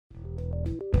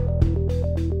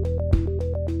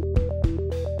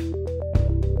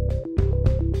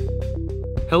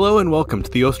Hello and welcome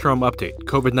to the Osterholm Update,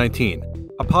 COVID-19,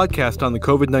 a podcast on the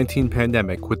COVID-19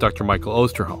 pandemic with Dr. Michael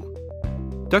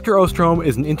Osterholm. Dr. Osterholm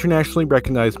is an internationally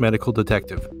recognized medical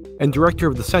detective and director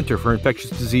of the Center for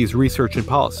Infectious Disease Research and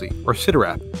Policy, or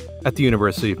CIDRAP, at the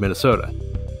University of Minnesota.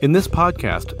 In this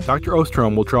podcast, Dr.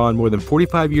 Osterholm will draw on more than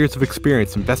 45 years of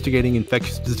experience investigating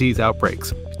infectious disease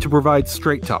outbreaks to provide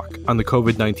straight talk on the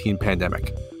COVID-19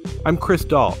 pandemic. I'm Chris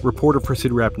Dall, reporter for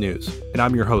CIDRAP News, and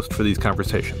I'm your host for these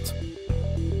conversations.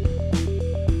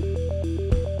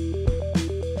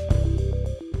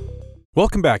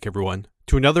 Welcome back, everyone,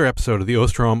 to another episode of the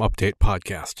Osterholm Update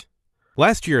podcast.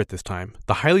 Last year at this time,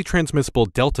 the highly transmissible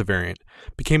Delta variant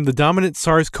became the dominant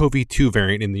SARS-CoV-2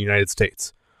 variant in the United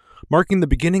States, marking the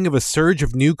beginning of a surge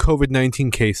of new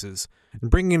COVID-19 cases and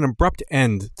bringing an abrupt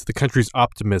end to the country's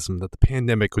optimism that the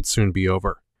pandemic would soon be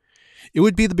over. It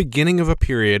would be the beginning of a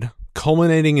period,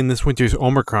 culminating in this winter's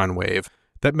Omicron wave,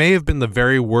 that may have been the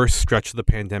very worst stretch of the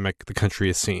pandemic the country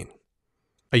has seen.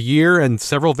 A year and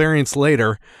several variants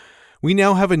later, we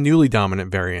now have a newly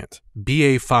dominant variant,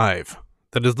 BA.5,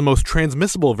 that is the most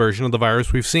transmissible version of the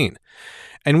virus we've seen.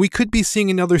 And we could be seeing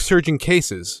another surge in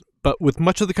cases, but with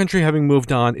much of the country having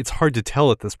moved on, it's hard to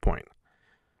tell at this point.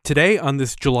 Today, on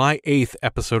this July 8th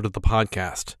episode of the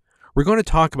podcast, we're going to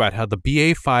talk about how the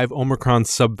BA.5 Omicron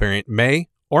subvariant may,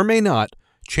 or may not,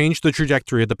 change the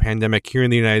trajectory of the pandemic here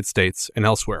in the United States and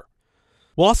elsewhere.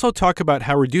 We'll also talk about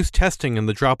how reduced testing and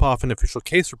the drop-off in official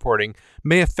case reporting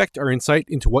may affect our insight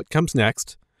into what comes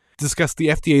next, discuss the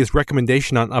FDA's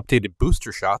recommendation on updated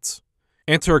booster shots,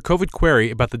 answer a COVID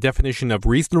query about the definition of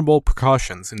reasonable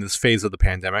precautions in this phase of the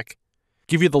pandemic,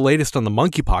 give you the latest on the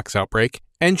monkeypox outbreak,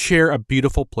 and share a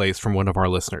beautiful place from one of our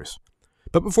listeners.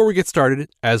 But before we get started,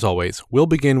 as always, we'll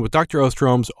begin with Dr.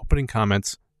 Osterholm's opening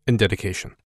comments and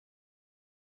dedication.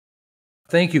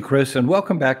 Thank you, Chris, and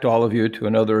welcome back to all of you to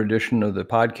another edition of the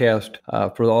podcast.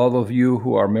 For all of you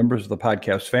who are members of the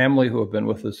podcast family who have been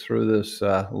with us through this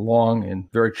long and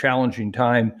very challenging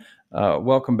time,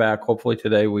 welcome back. Hopefully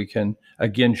today we can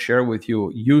again share with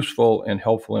you useful and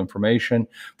helpful information.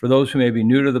 For those who may be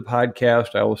new to the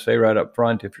podcast, I will say right up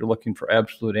front, if you're looking for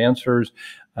absolute answers,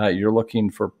 you're looking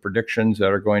for predictions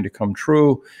that are going to come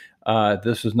true,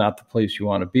 this is not the place you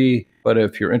want to be. But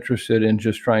if you're interested in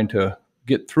just trying to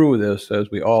get through this,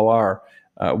 as we all are,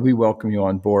 we welcome you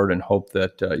on board and hope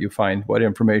that you find what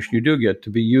information you do get to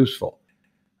be useful.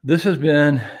 This has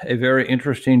been a very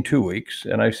interesting 2 weeks,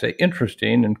 and I say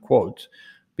interesting in quotes,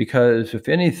 because if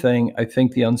anything, I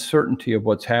think the uncertainty of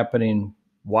what's happening,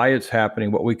 why it's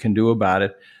happening, what we can do about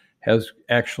it, has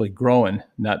actually grown,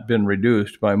 not been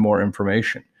reduced by more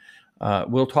information.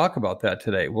 We'll talk about that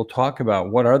today. We'll talk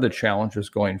about what are the challenges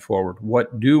going forward.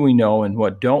 What do we know and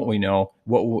what don't we know?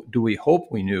 What do we hope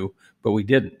we knew, but we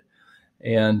didn't?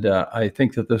 And I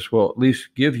think that this will at least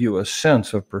give you a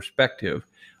sense of perspective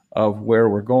of where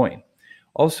we're going.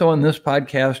 Also, in this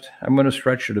podcast, I'm going to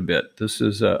stretch it a bit. This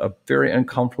is a very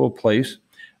uncomfortable place.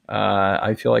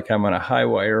 I feel like I'm on a high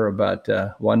wire about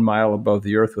 1 mile above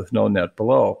the earth with no net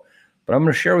below. But I'm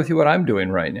going to share with you what I'm doing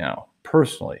right now,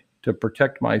 personally, to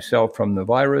protect myself from the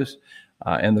virus.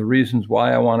 And the reasons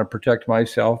why I want to protect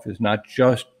myself is not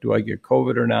just do I get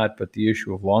COVID or not, but the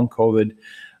issue of long COVID,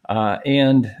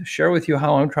 and share with you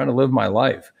how I'm trying to live my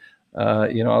life.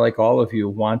 Like all of you,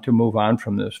 want to move on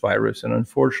from this virus. And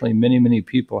unfortunately, many, many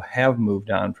people have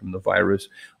moved on from the virus,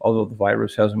 although the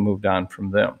virus hasn't moved on from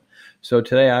them. So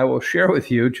today I will share with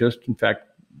you just, in fact,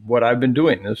 what I've been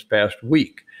doing this past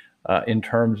week in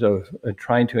terms of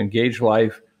trying to engage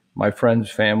life, my friends,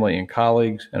 family, and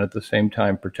colleagues, and at the same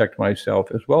time protect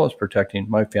myself as well as protecting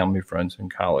my family, friends,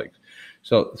 and colleagues.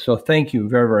 So thank you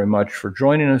very, very much for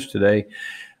joining us today.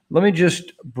 Let me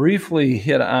just briefly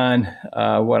hit on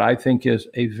what I think is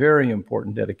a very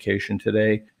important dedication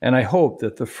today, and I hope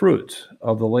that the fruits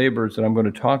of the labors that I'm going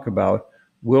to talk about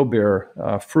will bear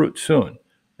fruit soon,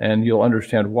 and you'll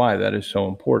understand why that is so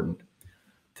important.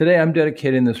 Today, I'm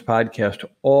dedicating this podcast to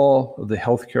all of the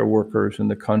healthcare workers in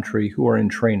the country who are in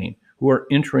training, who are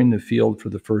entering the field for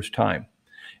the first time.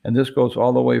 And this goes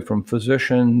all the way from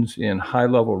physicians in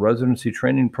high-level residency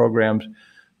training programs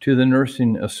to the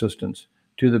nursing assistants,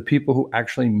 to the people who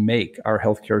actually make our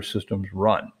healthcare systems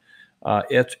run.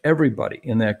 It's everybody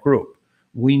in that group.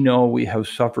 We know we have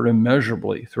suffered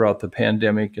immeasurably throughout the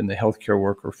pandemic in the healthcare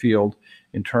worker field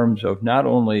in terms of not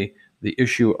only the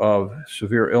issue of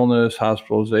severe illness,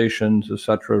 hospitalizations, et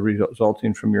cetera,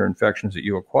 resulting from your infections that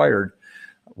you acquired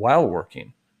while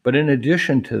working. But in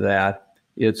addition to that,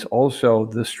 it's also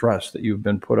the stress that you've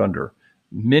been put under.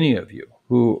 Many of you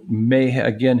who may,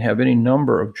 again, have any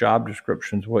number of job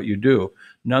descriptions of what you do,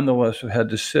 nonetheless have had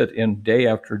to sit in day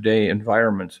after day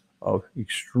environments of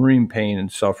extreme pain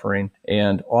and suffering,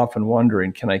 and often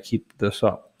wondering, can I keep this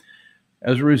up?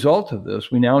 As a result of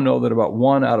this, we now know that about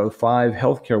 1 out of 5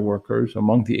 healthcare workers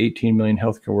among the 18 million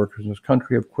healthcare workers in this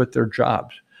country have quit their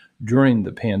jobs during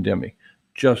the pandemic,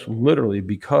 just literally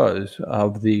because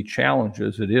of the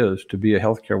challenges it is to be a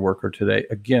healthcare worker today,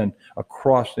 again,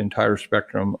 across the entire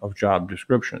spectrum of job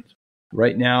descriptions.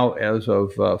 Right now, as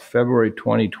of February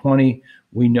 2020,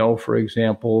 we know, for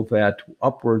example, that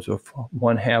upwards of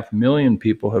 1.5 million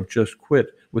people have just quit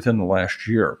within the last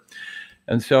year.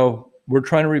 And so we're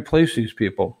trying to replace these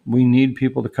people. We need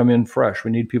people to come in fresh.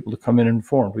 We need people to come in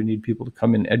informed. We need people to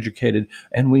come in educated.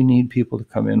 And we need people to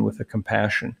come in with a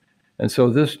compassion. And so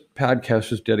this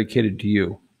podcast is dedicated to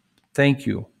you. Thank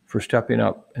you for stepping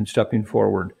up and stepping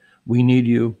forward. We need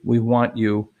you. We want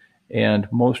you. And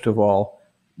most of all,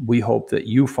 we hope that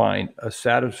you find a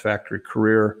satisfactory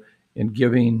career in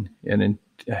giving and in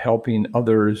helping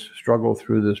others struggle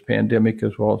through this pandemic,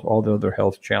 as well as all the other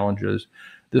health challenges.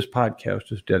 This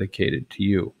podcast is dedicated to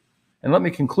you. And let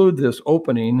me conclude this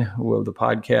opening of the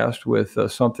podcast with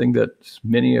something that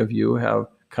many of you have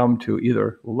come to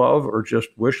either love or just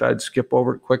wish I'd skip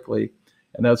over it quickly,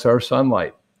 and that's our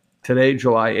sunlight. Today,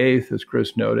 July 8th, as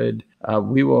Chris noted,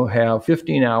 we will have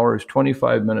 15 hours,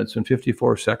 25 minutes, and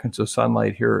 54 seconds of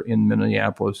sunlight here in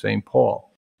Minneapolis, St.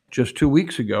 Paul. Just 2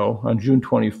 weeks ago, on June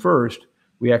 21st,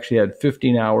 we actually had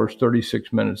 15 hours,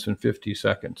 36 minutes, and 50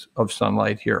 seconds of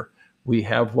sunlight here. We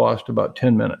have lost about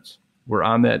 10 minutes. We're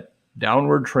on that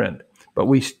downward trend, but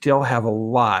we still have a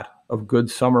lot of good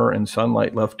summer and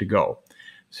sunlight left to go.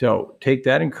 So take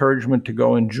that encouragement to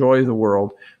go enjoy the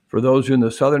world. For those in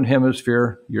the Southern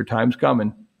Hemisphere, your time's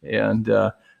coming. And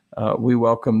we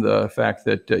welcome the fact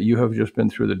that you have just been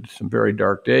through some very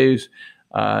dark days.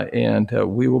 And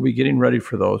we will be getting ready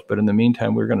for those. But in the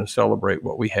meantime, we're going to celebrate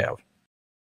what we have.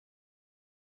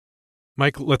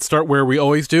 Mike, let's start where we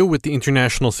always do, with the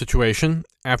international situation.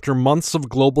 After months of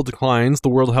global declines, the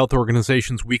World Health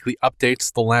Organization's weekly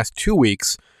updates the last 2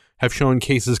 weeks have shown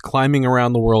cases climbing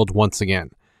around the world once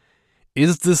again.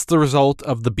 Is this the result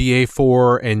of the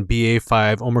BA4 and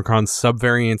BA5 Omicron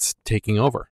subvariants taking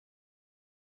over?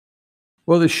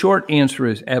 Well, the short answer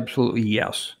is absolutely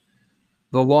yes.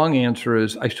 The long answer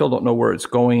is I still don't know where it's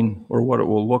going or what it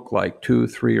will look like 2,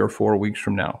 3, or 4 weeks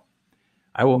from now.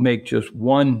 I will make just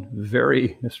one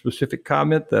very specific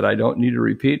comment that I don't need to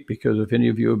repeat, because if any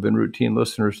of you have been routine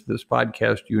listeners to this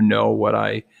podcast, you know what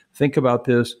I think about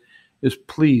this, is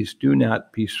please do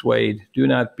not be swayed, do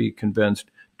not be convinced,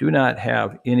 do not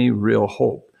have any real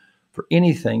hope for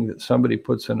anything that somebody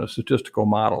puts in a statistical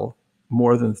model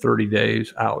more than 30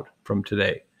 days out from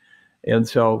today. And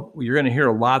so you're going to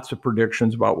hear lots of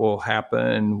predictions about what will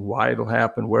happen, why it'll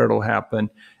happen, where it'll happen.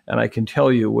 And I can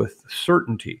tell you with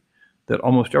certainty that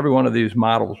almost every one of these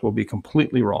models will be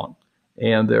completely wrong.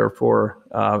 And therefore,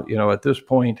 at this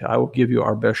point, I will give you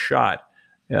our best shot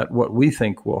at what we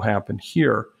think will happen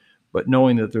here, but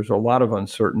knowing that there's a lot of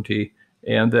uncertainty,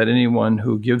 and that anyone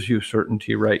who gives you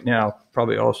certainty right now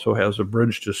probably also has a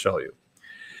bridge to sell you.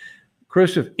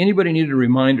 Chris, if anybody needed a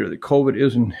reminder that COVID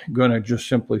isn't going to just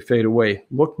simply fade away,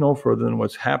 look no further than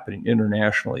what's happening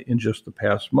internationally in just the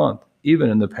past month, even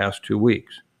in the past 2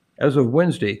 weeks. As of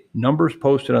Wednesday, numbers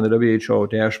posted on the WHO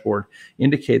dashboard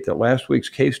indicate that last week's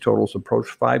case totals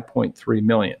approached 5.3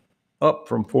 million, up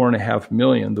from 4.5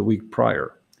 million the week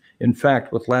prior. In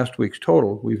fact, with last week's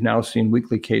total, we've now seen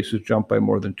weekly cases jump by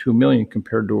more than 2 million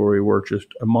compared to where we were just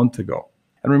a month ago.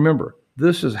 And remember,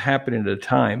 this is happening at a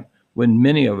time when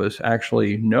many of us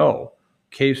actually know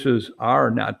cases are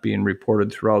not being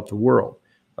reported throughout the world.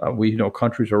 We know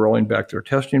countries are rolling back their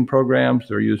testing programs.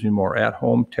 They're using more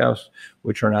at-home tests,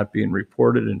 which are not being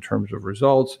reported in terms of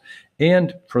results.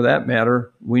 And for that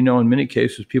matter, we know in many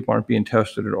cases people aren't being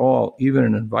tested at all, even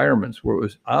in environments where it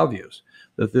was obvious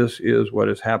that this is what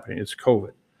is happening. It's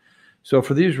COVID. So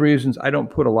for these reasons, I don't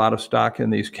put a lot of stock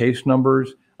in these case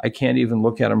numbers. I can't even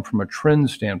look at them from a trend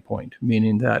standpoint,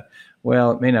 meaning that,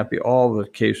 well, it may not be all the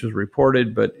cases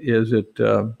reported, but is it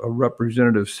a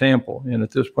representative sample? And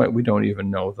at this point, we don't even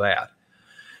know that.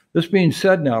 This being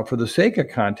said now, for the sake of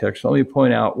context, let me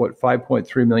point out what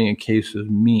 5.3 million cases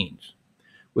means.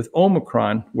 With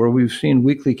Omicron, where we've seen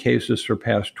weekly cases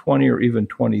surpass 20 or even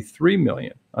 23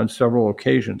 million on several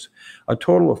occasions, a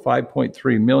total of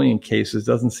 5.3 million cases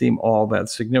doesn't seem all that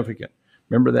significant.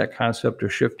 Remember that concept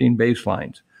of shifting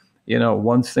baselines.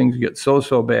 Once things get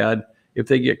so bad, if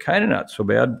they get kind of not so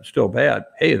bad, still bad,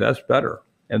 hey, that's better.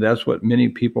 And that's what many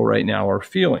people right now are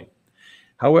feeling.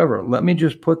 However, let me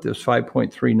just put this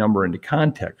 5.3 number into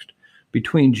context.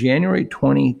 Between January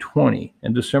 2020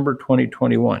 and December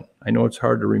 2021, I know it's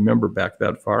hard to remember back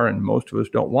that far, and most of us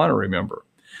don't want to remember,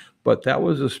 but that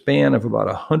was a span of about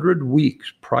 100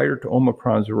 weeks prior to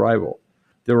Omicron's arrival.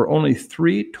 There were only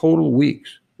 3 total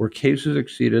weeks where cases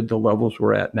exceeded the levels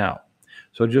we're at now.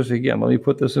 So just again, let me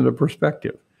put this into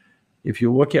perspective. If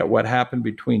you look at what happened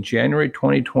between January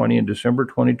 2020 and December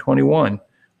 2021,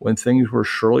 when things were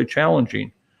surely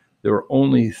challenging, there were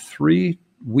only 3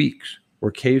 weeks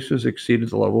where cases exceeded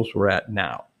the levels we're at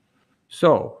now.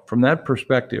 So from that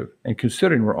perspective, and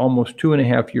considering we're almost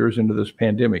 2.5 years into this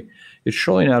pandemic, it's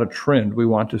surely not a trend we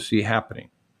want to see happening.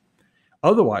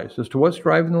 Otherwise, as to what's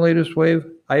driving the latest wave,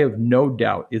 I have no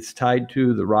doubt it's tied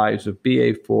to the rise of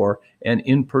BA4 and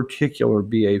in particular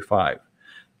BA5.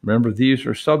 Remember, these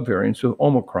are subvariants of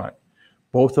Omicron.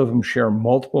 Both of them share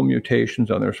multiple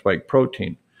mutations on their spike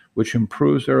protein, which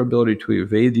improves their ability to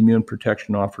evade the immune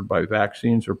protection offered by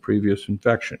vaccines or previous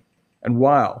infection. And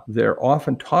while they're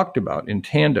often talked about in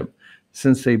tandem,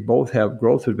 since they both have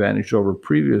growth advantage over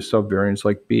previous subvariants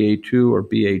like BA2 or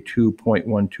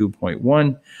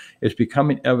BA2.12.1, it's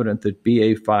becoming evident that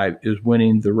BA5 is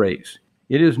winning the race.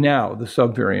 It is now the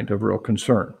subvariant of real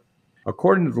concern.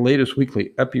 According to the latest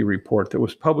weekly EPI report that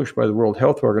was published by the World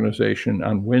Health Organization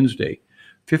on Wednesday,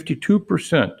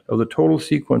 52% of the total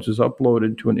sequences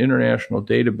uploaded to an international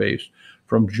database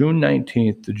from June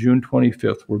 19th to June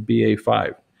 25th were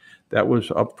BA5. That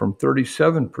was up from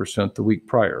 37% the week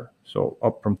prior, so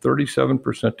up from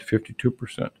 37% to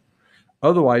 52%.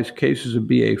 Otherwise, cases of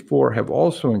BA4 have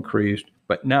also increased,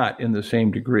 but not in the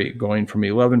same degree, going from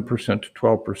 11% to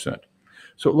 12%.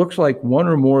 So it looks like one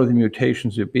or more of the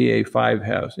mutations that BA5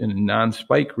 has in a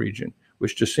non-spike region,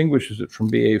 which distinguishes it from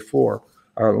BA4,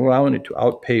 are allowing it to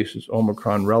outpace its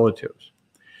Omicron relatives.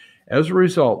 As a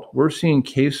result, we're seeing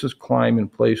cases climb in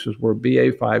places where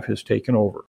BA5 has taken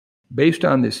over. Based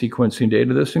on the sequencing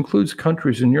data, this includes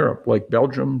countries in Europe like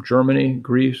Belgium, Germany,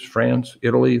 Greece, France,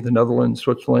 Italy, the Netherlands,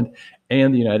 Switzerland,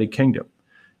 and the United Kingdom.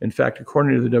 In fact,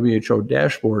 according to the WHO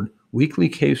dashboard, weekly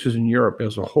cases in Europe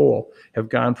as a whole have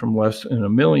gone from less than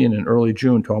 1 million in early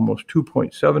June to almost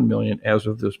 2.7 million as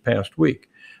of this past week.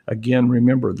 Again,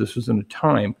 remember, this is in a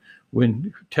time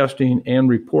when testing and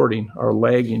reporting are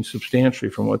lagging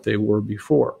substantially from what they were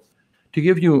before. To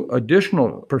give you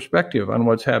additional perspective on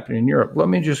what's happening in Europe, let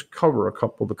me just cover a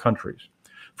couple of the countries.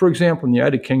 For example, in the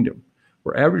United Kingdom,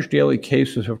 where average daily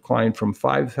cases have climbed from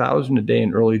 5,000 a day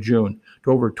in early June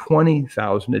to over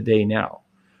 20,000 a day now.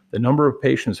 The number of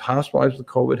patients hospitalized with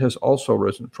COVID has also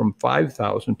risen from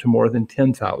 5,000 to more than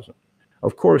 10,000.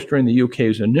 Of course, during the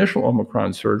UK's initial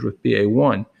Omicron surge with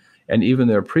BA1 and even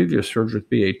their previous surge with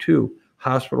BA2,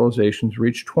 hospitalizations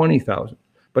reached 20,000.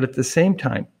 But at the same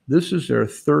time, this is their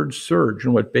third surge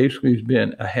in what basically has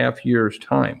been a half year's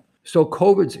time. So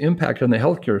COVID's impact on the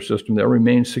healthcare system there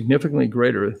remains significantly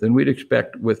greater than we'd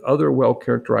expect with other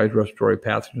well-characterized respiratory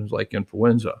pathogens like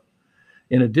influenza.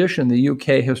 In addition, the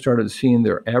UK has started seeing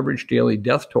their average daily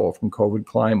death toll from COVID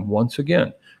climb once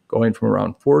again, going from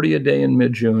around 40 a day in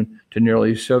mid-June to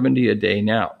nearly 70 a day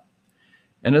now.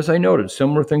 And as I noted,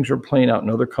 similar things are playing out in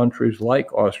other countries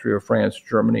like Austria, France,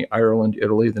 Germany, Ireland,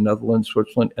 Italy, the Netherlands,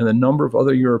 Switzerland, and a number of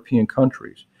other European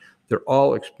countries. They're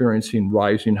all experiencing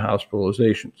rising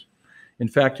hospitalizations. In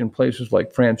fact, in places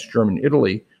like France, Germany,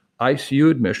 Italy, ICU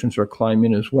admissions are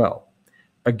climbing as well.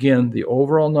 Again, the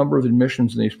overall number of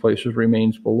admissions in these places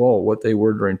remains below what they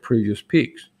were during previous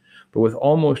peaks. But with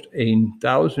almost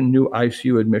 1,000 new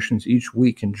ICU admissions each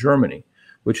week in Germany,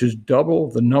 which is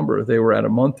double the number they were at a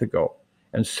month ago,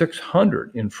 and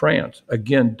 600 in France,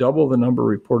 again, double the number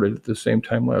reported at the same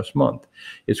time last month,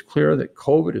 it's clear that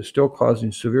COVID is still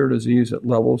causing severe disease at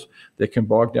levels that can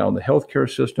bog down the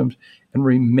healthcare systems and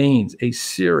remains a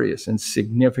serious and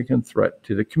significant threat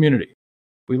to the community.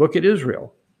 We look at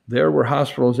Israel. There where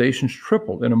hospitalizations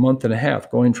tripled in a month and a half,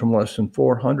 going from less than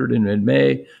 400 in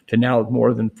mid-May to now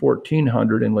more than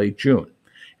 1,400 in late June.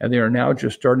 And they are now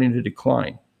just starting to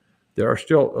decline. There are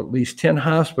still at least 10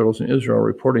 hospitals in Israel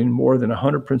reporting more than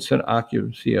 100%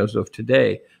 occupancy as of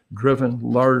today, driven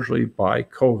largely by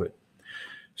COVID.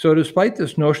 So despite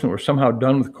this notion that we're somehow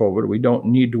done with COVID, we don't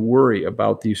need to worry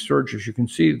about these surges, you can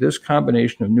see this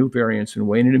combination of new variants and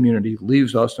waning immunity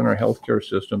leaves us and our healthcare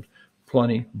systems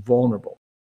plenty vulnerable.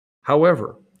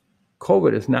 However,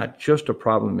 COVID is not just a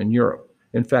problem in Europe.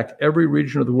 In fact, every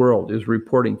region of the world is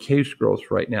reporting case growth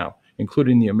right now,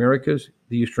 including the Americas,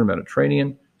 the Eastern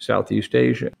Mediterranean, Southeast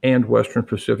Asia, and Western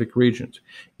Pacific regions.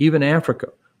 Even Africa,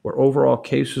 where overall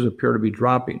cases appear to be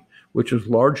dropping, which is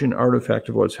largely an artifact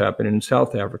of what's happening in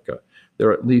South Africa. There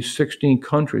are at least 16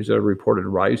 countries that have reported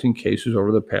rising cases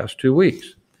over the past 2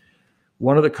 weeks.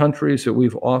 One of the countries that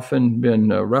we've often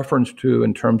been referenced to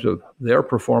in terms of their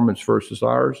performance versus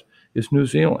ours is New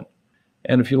Zealand.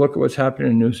 And if you look at what's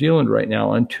happening in New Zealand right now,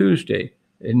 on Tuesday,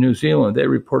 In New Zealand, they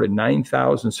reported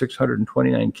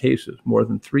 9,629 cases, more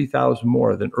than 3,000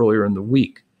 more than earlier in the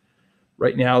week.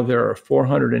 Right now, there are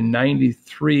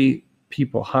 493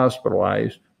 people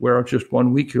hospitalized, where just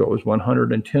 1 week ago it was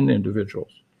 110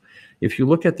 individuals. If you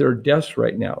look at their deaths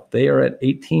right now, they are at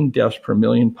 18 deaths per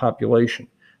million population,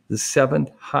 the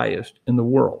 7th highest in the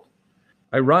world.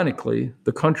 Ironically,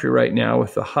 the country right now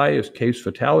with the highest case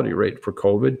fatality rate for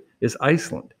COVID is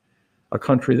Iceland, a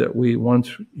country that we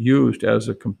once used as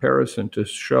a comparison to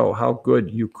show how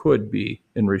good you could be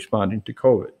in responding to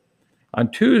COVID.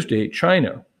 On Tuesday,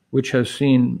 China, which has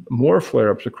seen more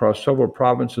flare-ups across several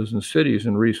provinces and cities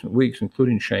in recent weeks,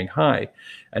 including Shanghai,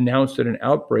 announced that an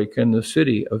outbreak in the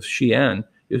city of Xi'an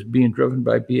is being driven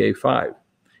by BA.5.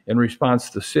 In response,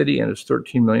 the city and its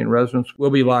 13 million residents will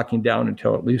be locking down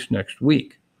until at least next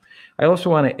week. I also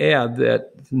want to add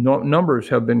that numbers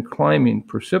have been climbing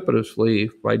precipitously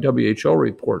by WHO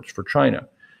reports for China,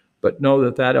 but know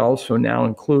that that also now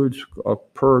includes,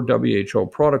 per WHO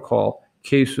protocol,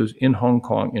 cases in Hong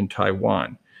Kong and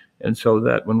Taiwan. And so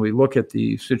that when we look at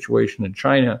the situation in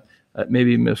China, it may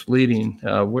be misleading,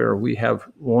 where we have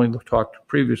only talked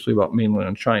previously about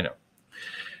mainland China.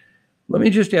 Let me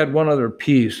just add one other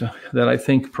piece that I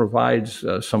think provides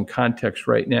some context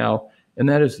right now, and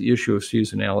that is the issue of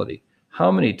seasonality.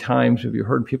 How many times have you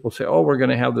heard people say, oh, we're going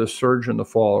to have this surge in the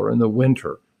fall or in the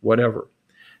winter, whatever?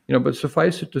 But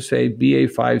suffice it to say,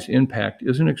 BA.5's impact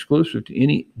isn't exclusive to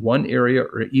any one area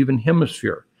or even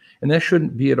hemisphere, and that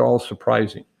shouldn't be at all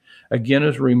surprising. Again,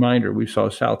 as a reminder, we saw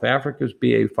South Africa's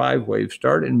BA.5 wave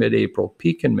start in mid-April,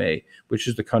 peak in May, which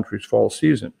is the country's fall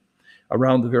season.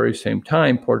 Around the very same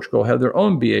time, Portugal had their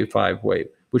own BA.5 wave,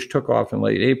 which took off in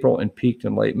late April and peaked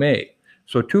in late May.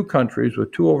 So 2 countries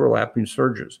with 2 overlapping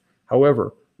surges.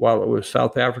 However, while it was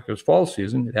South Africa's fall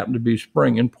season, it happened to be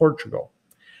spring in Portugal.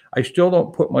 I still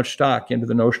don't put much stock into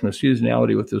the notion of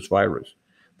seasonality with this virus.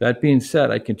 That being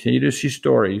said, I continue to see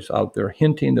stories out there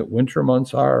hinting that winter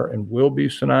months are and will be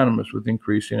synonymous with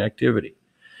increasing activity.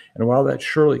 And while that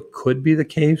surely could be the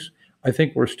case, I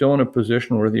think we're still in a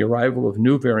position where the arrival of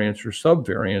new variants or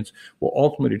subvariants will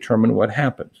ultimately determine what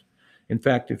happens. In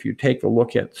fact, if you take a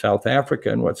look at South Africa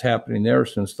and what's happening there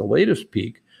since the latest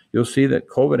peak, you'll see that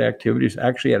COVID activity is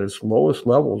actually at its lowest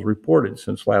levels reported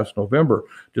since last November,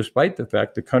 despite the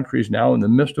fact the country is now in the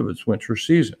midst of its winter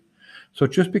season. So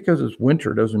just because it's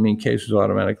winter doesn't mean cases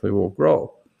automatically will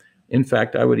grow. In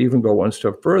fact, I would even go one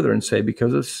step further and say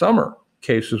because it's summer,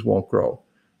 cases won't grow.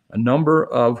 A number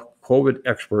of COVID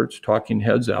experts, talking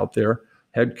heads out there,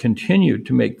 had continued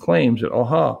to make claims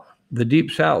that, the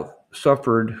Deep South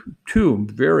suffered 2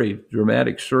 very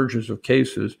dramatic surges of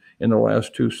cases in the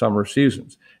last 2 summer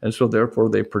seasons. And so therefore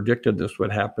they predicted this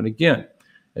would happen again.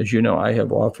 As you know, I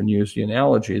have often used the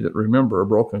analogy that, remember, a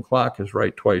broken clock is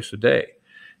right twice a day,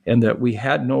 and that we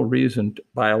had no reason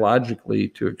biologically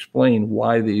to explain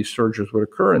why these surges would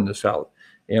occur in the South.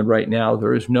 And right now,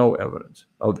 there is no evidence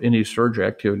of any surge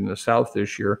activity in the South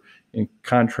this year, in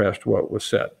contrast to what was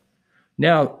said.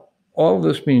 Now, all of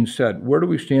this being said, where do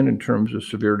we stand in terms of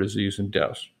severe disease and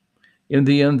deaths? In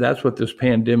the end, that's what this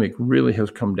pandemic really has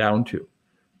come down to.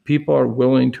 People are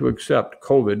willing to accept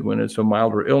COVID when it's a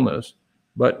milder illness,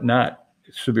 but not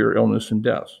severe illness and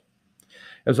deaths.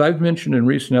 As I've mentioned in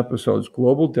recent episodes,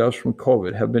 global deaths from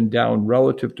COVID have been down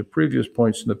relative to previous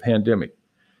points in the pandemic.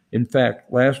 In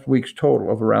fact, last week's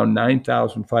total of around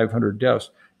 9,500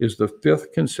 deaths is the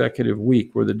 5th consecutive week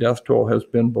where the death toll has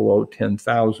been below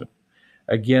 10,000.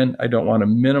 Again, I don't want to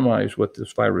minimize what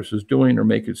this virus is doing or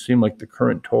make it seem like the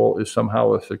current toll is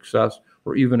somehow a success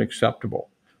or even acceptable.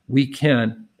 We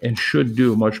can and should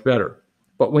do much better.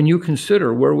 But when you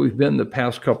consider where we've been the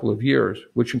past couple of years,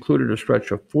 which included a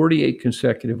stretch of 48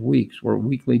 consecutive weeks where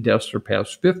weekly deaths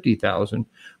surpassed 50,000,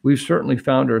 we've certainly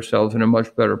found ourselves in a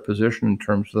much better position in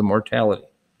terms of the mortality.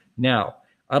 Now,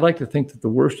 I'd like to think that the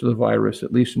worst of the virus,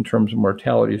 at least in terms of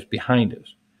mortality, is behind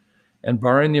us. And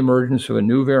barring the emergence of a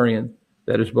new variant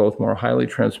that is both more highly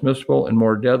transmissible and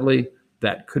more deadly,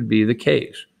 that could be the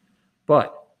case.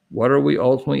 But what are we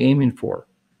ultimately aiming for?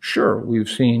 Sure, we've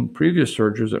seen previous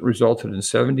surges that resulted in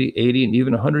 70, 80, and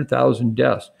even 100,000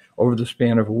 deaths over the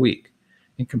span of a week.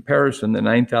 In comparison, the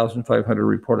 9,500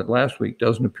 reported last week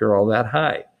doesn't appear all that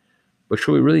high. But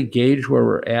should we really gauge where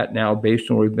we're at now based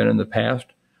on where we've been in the past?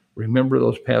 Remember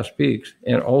those past peaks,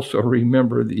 and also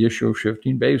remember the issue of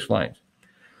shifting baselines.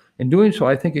 In doing so,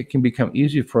 I think it can become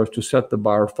easy for us to set the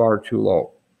bar far too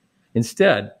low.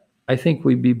 Instead, I think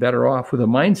we'd be better off with a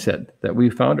mindset that we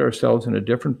found ourselves in a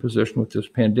different position with this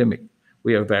pandemic.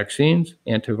 We have vaccines,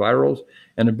 antivirals,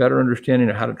 and a better understanding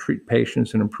of how to treat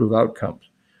patients and improve outcomes.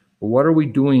 But what are we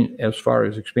doing as far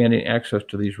as expanding access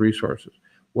to these resources?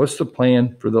 What's the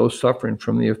plan for those suffering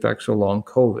from the effects of long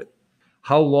COVID?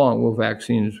 How long will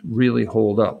vaccines really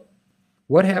hold up?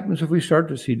 What happens if we start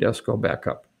to see deaths go back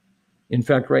up? In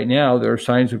fact, right now, there are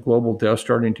signs of global deaths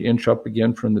starting to inch up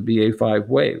again from the BA5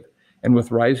 wave. And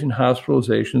with rising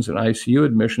hospitalizations and ICU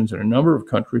admissions in a number of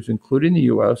countries, including the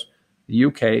US, the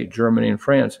UK, Germany, and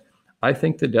France, I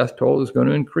think the death toll is going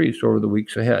to increase over the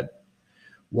weeks ahead.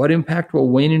 What impact will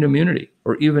waning immunity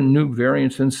or even new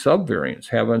variants and subvariants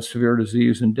have on severe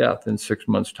disease and death in 6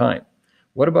 months' time?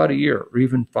 What about a year or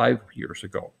even 5 years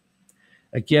ago?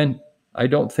 Again, I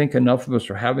don't think enough of us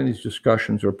are having these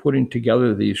discussions or putting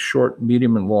together these short,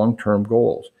 medium, and long-term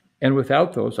goals. And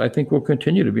without those, I think we'll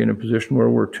continue to be in a position where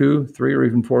we're 2, 3, or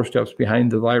even 4 steps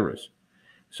behind the virus.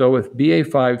 So with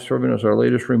BA5 serving as our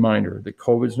latest reminder that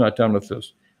COVID's not done with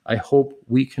us, I hope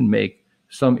we can make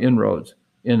some inroads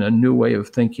in a new way of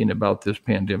thinking about this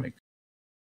pandemic.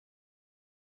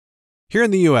 Here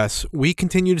in the U.S., we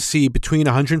continue to see between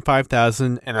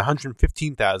 105,000 and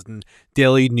 115,000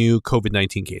 daily new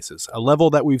COVID-19 cases, a level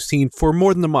that we've seen for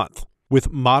more than a month,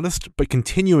 with modest but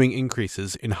continuing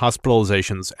increases in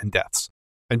hospitalizations and deaths.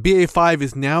 And BA5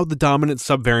 is now the dominant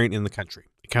subvariant in the country,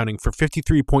 accounting for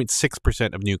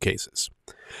 53.6% of new cases.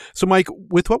 So, Mike,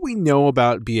 with what we know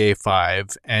about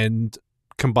BA5 and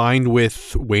combined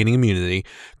with waning immunity,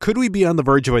 could we be on the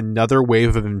verge of another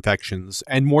wave of infections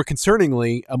and, more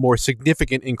concerningly, a more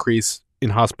significant increase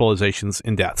in hospitalizations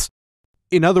and deaths?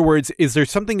 In other words, is there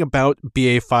something about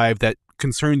BA5 that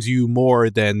concerns you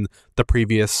more than the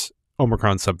previous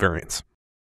Omicron subvariants?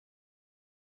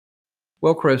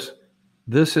 Well, Chris,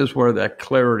 this is where that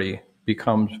clarity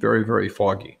becomes very, very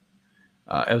foggy.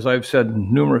 As I've said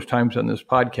numerous times on this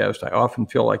podcast, I often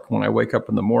feel like when I wake up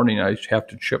in the morning, I have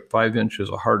to chip 5 inches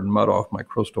of hardened mud off my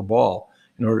crystal ball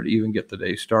in order to even get the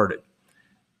day started.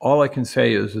 All I can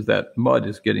say is that mud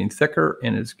is getting thicker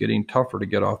and it's getting tougher to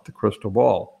get off the crystal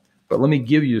ball. But let me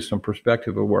give you some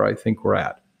perspective of where I think we're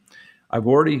at. I've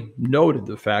already noted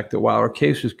the fact that while our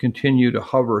cases continue to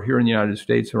hover here in the United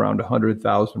States around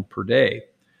 100,000 per day,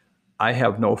 I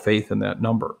have no faith in that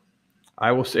number.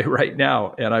 I will say right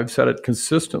now, and I've said it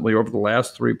consistently over the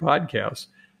last 3 podcasts,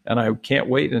 and I can't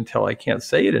wait until I can't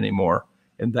say it anymore,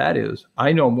 and that is,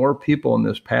 I know more people in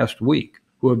this past week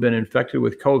who have been infected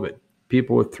with COVID,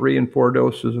 people with 3 and 4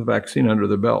 doses of vaccine under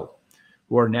the belt,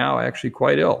 who are now actually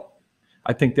quite ill.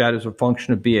 I think that is a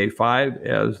function of BA5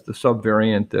 as the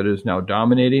subvariant that is now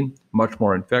dominating, much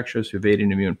more infectious,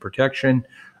 evading immune protection,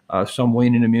 some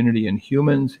waning immunity in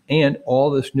humans, and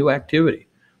all this new activity.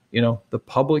 You know, the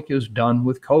public is done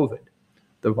with COVID.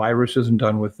 The virus isn't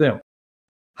done with them.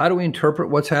 How do we interpret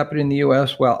what's happening in the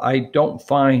U.S.? Well, I don't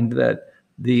find that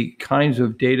the kinds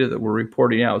of data that we're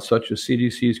reporting out, such as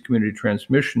CDC's community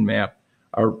transmission map,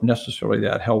 are necessarily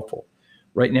that helpful.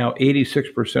 Right now,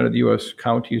 86% of the U.S.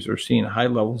 counties are seeing high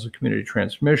levels of community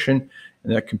transmission,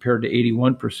 and that compared to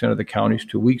 81% of the counties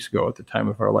 2 weeks ago at the time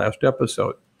of our last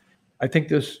episode. I think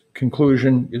this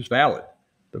conclusion is valid.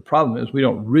 The problem is we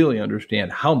don't really understand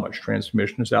how much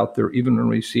transmission is out there, even when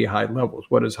we see high levels.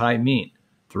 What does high mean?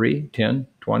 3, 10,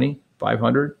 20,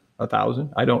 500,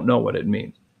 1,000? I don't know what it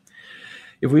means.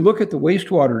 If we look at the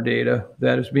wastewater data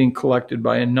that is being collected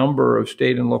by a number of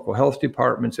state and local health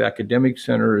departments, academic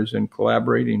centers, and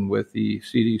collaborating with the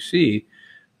CDC,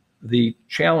 the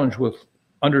challenge with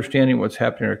understanding what's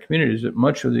happening in our community is that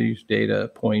much of these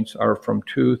data points are from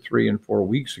 2, 3, and 4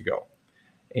 weeks ago.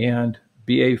 And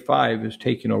BA5 is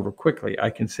taking over quickly. I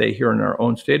can say here in our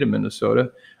own state of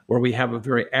Minnesota, where we have a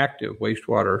very active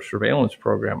wastewater surveillance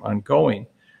program ongoing,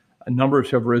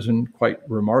 numbers have risen quite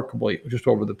remarkably just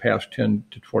over the past 10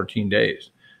 to 14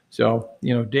 days. So,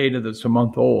 data that's a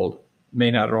month old may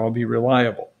not all be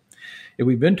reliable. And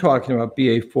we've been talking about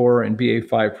BA4 and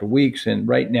BA5 for weeks, and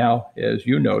right now, as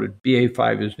you noted,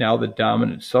 BA5 is now the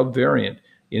dominant subvariant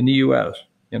in the U.S.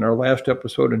 In our last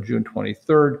episode on June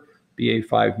 23rd,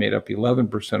 BA5 made up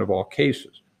 11% of all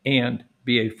cases, and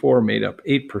BA4 made up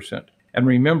 8%. And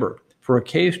remember, for a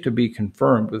case to be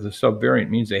confirmed with a subvariant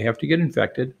means they have to get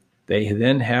infected, they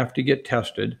then have to get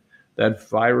tested, that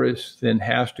virus then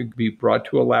has to be brought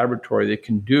to a laboratory that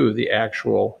can do the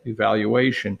actual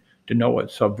evaluation to know what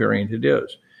subvariant it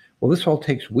is. Well, this all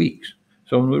takes weeks.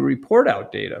 So when we report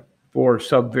out data for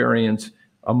subvariants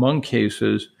among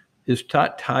cases, is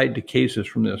not tied to cases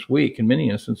from this week. In many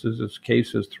instances, it's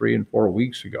cases 3 and 4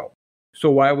 weeks ago.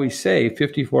 So while we say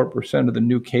 54% of the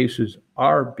new cases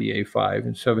are BA5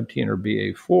 and 17 are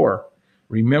BA4,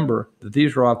 remember that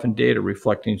these are often data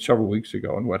reflecting several weeks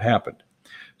ago and what happened.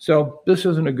 So this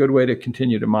isn't a good way to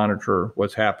continue to monitor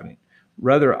what's happening.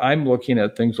 Rather, I'm looking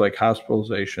at things like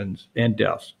hospitalizations and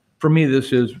deaths. For me,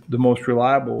 this is the most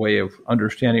reliable way of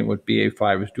understanding what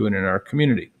BA.5 is doing in our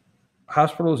community.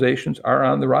 Hospitalizations are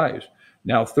on the rise,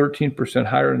 now 13%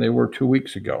 higher than they were 2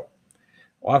 weeks ago.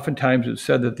 Oftentimes it's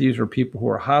said that these are people who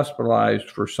are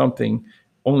hospitalized for something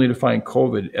only to find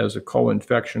COVID as a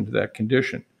co-infection to that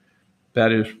condition.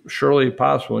 That is surely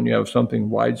possible when you have something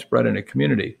widespread in a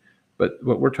community. But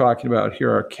what we're talking about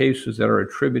here are cases that are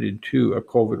attributed to a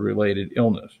COVID-related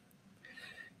illness.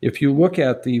 If you look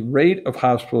at the rate of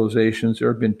hospitalizations,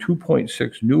 there have been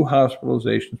 2.6 new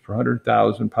hospitalizations per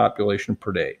 100,000 population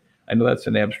per day. I know that's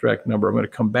an abstract number. I'm going to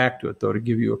come back to it, though, to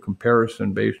give you a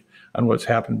comparison based on what's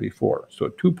happened before. So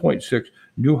 2.6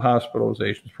 new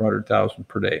hospitalizations per 100,000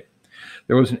 per day.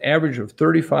 There was an average of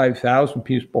 35,000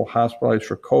 people hospitalized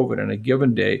for COVID on a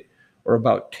given day, or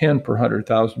about 10 per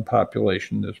 100,000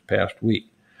 population this past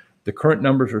week. The current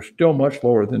numbers are still much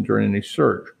lower than during any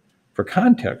surge. For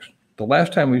context, the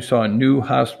last time we saw new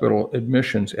hospital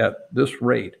admissions at this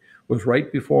rate was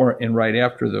right before and right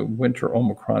after the winter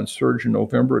Omicron surge in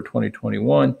November of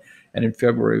 2021 and in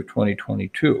February of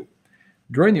 2022.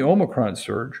 During the Omicron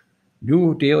surge,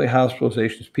 new daily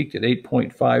hospitalizations peaked at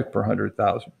 8.5 per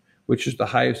 100,000, which is the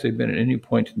highest they've been at any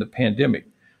point in the pandemic.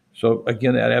 So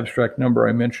again, that abstract number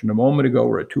I mentioned a moment ago,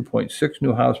 we're at 2.6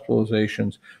 new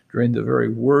hospitalizations. During the very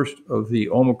worst of the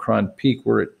Omicron peak,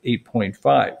 we're at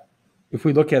 8.5. If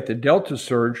we look at the Delta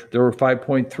surge, there were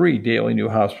 5.3 daily new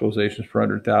hospitalizations per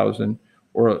 100,000,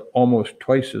 or almost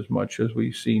twice as much as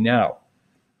we see now.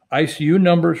 ICU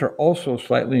numbers are also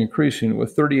slightly increasing,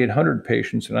 with 3,800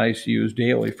 patients in ICUs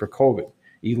daily for COVID.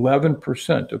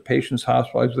 11% of patients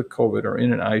hospitalized with COVID are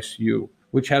in an ICU,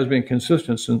 which has been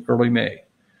consistent since early May.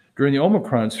 During the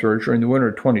Omicron surge during the winter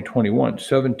of 2021,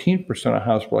 17% of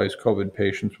hospitalized COVID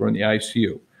patients were in the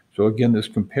ICU. So again, this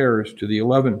compares to the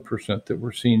 11% that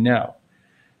we're seeing now.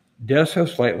 Deaths have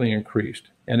slightly increased,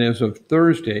 and as of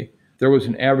Thursday, there was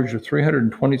an average of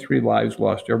 323 lives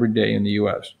lost every day in the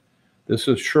U.S. This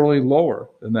is surely lower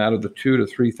than that of the 2,000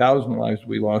 to 3,000 lives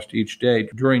we lost each day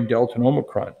during Delta and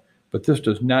Omicron, but this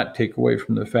does not take away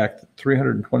from the fact that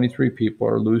 323 people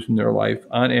are losing their life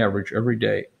on average every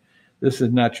day. This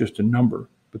is not just a number,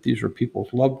 but these are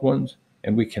people's loved ones,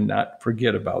 and we cannot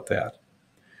forget about that.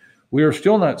 We are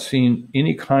still not seeing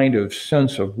any kind of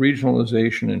sense of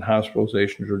regionalization in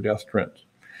hospitalizations or death trends.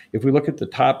 If we look at the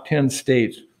top 10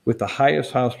 states with the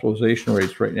highest hospitalization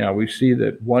rates right now, we see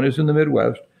that 1 is in the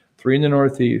Midwest, 3 in the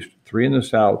Northeast, 3 in the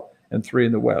South, and 3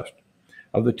 in the West.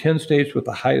 Of the 10 states with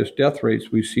the highest death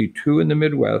rates, we see 2 in the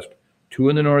Midwest, 2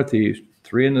 in the Northeast,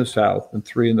 3 in the South, and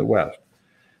 3 in the West.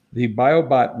 The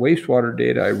BioBot wastewater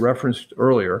data I referenced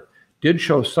earlier did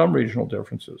show some regional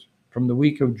differences. From the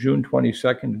week of June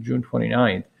 22nd to June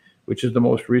 29th, which is the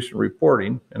most recent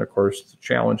reporting, and of course the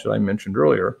challenge that I mentioned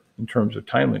earlier in terms of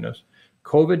timeliness,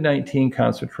 COVID-19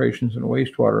 concentrations in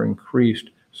wastewater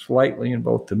increased slightly in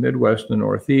both the Midwest and the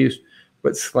Northeast,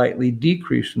 but slightly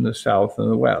decreased in the South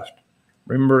and the West.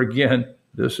 Remember again,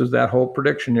 this is that whole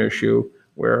prediction issue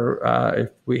where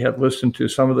if we had listened to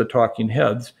some of the talking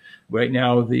heads, right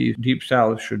now the Deep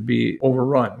South should be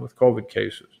overrun with COVID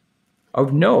cases.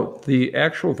 Of note, the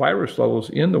actual virus levels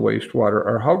in the wastewater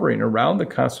are hovering around the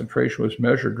concentration was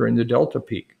measured during the Delta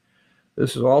peak.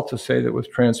 This is all to say that with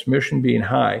transmission being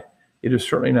high, it is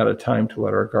certainly not a time to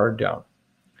let our guard down.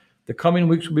 The coming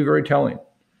weeks will be very telling.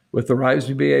 With the rise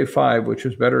of BA.5, which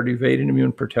is better at evading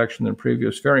immune protection than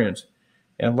previous variants,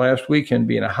 and last weekend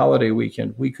being a holiday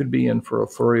weekend, we could be in for a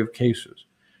flurry of cases.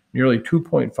 Nearly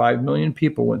 2.5 million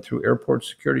people went through airport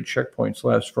security checkpoints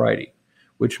last Friday,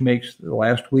 which makes the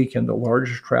last weekend the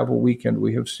largest travel weekend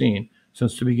we have seen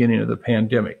since the beginning of the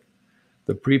pandemic.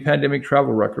 The pre-pandemic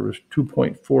travel record was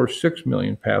 2.46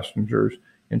 million passengers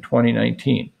in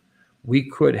 2019. We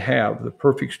could have the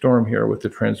perfect storm here with the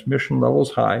transmission levels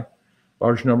high,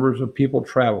 large numbers of people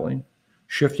traveling,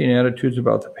 shifting attitudes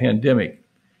about the pandemic,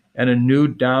 and a new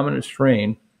dominant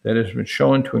strain that has been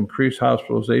shown to increase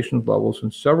hospitalization levels in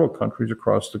several countries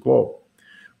across the globe.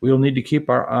 We will need to keep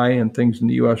our eye on things in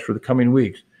the U.S. for the coming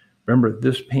weeks. Remember,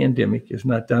 this pandemic is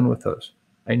not done with us.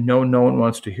 I know no one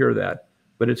wants to hear that,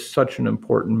 but it's such an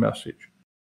important message.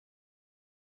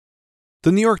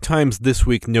 The New York Times this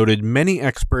week noted many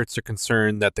experts are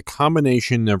concerned that the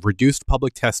combination of reduced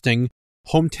public testing,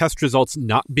 home test results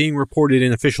not being reported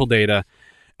in official data,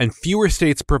 and fewer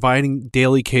states providing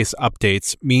daily case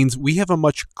updates means we have a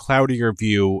much cloudier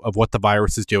view of what the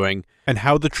virus is doing and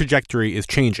how the trajectory is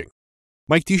changing.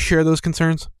 Mike, do you share those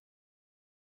concerns?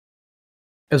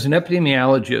 As an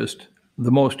epidemiologist,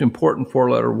 the most important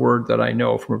four-letter word that I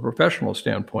know from a professional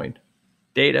standpoint,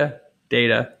 data,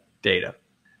 data, data.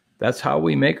 That's how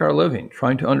we make our living,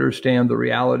 trying to understand the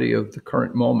reality of the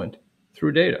current moment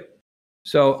through data.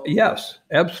 So, yes,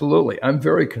 absolutely. I'm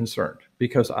very concerned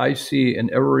because I see an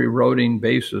ever eroding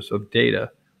basis of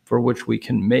data for which we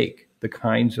can make the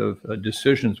kinds of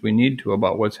decisions we need to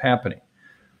about what's happening.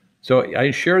 So, I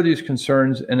share these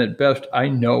concerns, and at best, I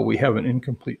know we have an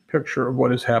incomplete picture of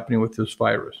what is happening with this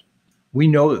virus. We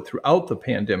know that throughout the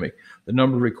pandemic, the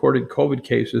number of recorded COVID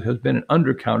cases has been an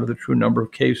undercount of the true number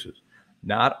of cases.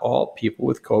 Not all people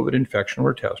with COVID infection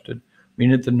were tested,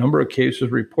 meaning that the number of cases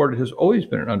reported has always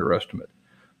been an underestimate.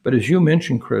 But as you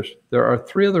mentioned, Chris, there are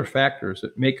three other factors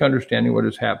that make understanding what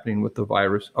is happening with the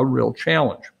virus a real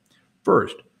challenge.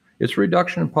 First, it's a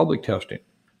reduction in public testing.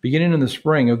 Beginning in the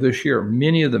spring of this year,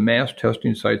 many of the mass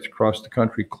testing sites across the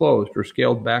country closed or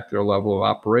scaled back their level of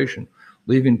operation,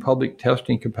 leaving public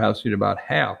testing capacity at about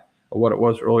half of what it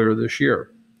was earlier this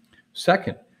year.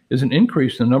 Second is an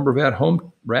increase in the number of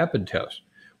at-home rapid tests.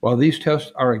 While these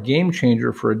tests are a game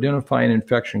changer for identifying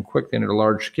infection quickly and at a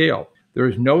large scale, there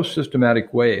is no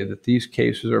systematic way that these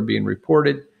cases are being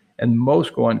reported, and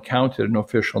most go uncounted in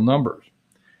official numbers.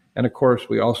 And of course,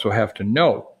 we also have to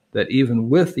note that even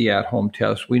with the at-home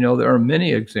tests, we know there are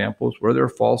many examples where there are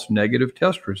false negative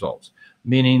test results,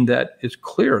 meaning that it's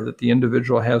clear that the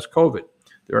individual has COVID.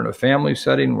 They're in a family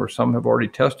setting where some have already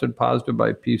tested positive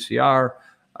by PCR.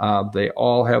 They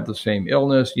all have the same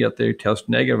illness, yet they test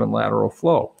negative in lateral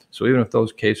flow. So even if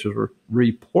those cases were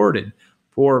reported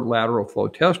for lateral flow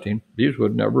testing, these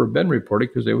would never have been reported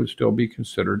because they would still be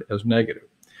considered as negative.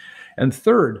 And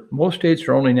third, most states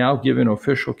are only now giving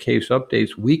official case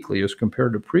updates weekly as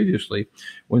compared to previously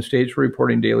when states were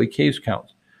reporting daily case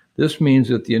counts. This means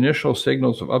that the initial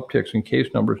signals of upticks in case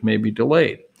numbers may be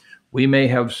delayed. We may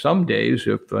have some days,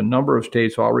 if a number of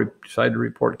states all decide to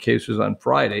report cases on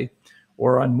Friday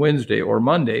or on Wednesday or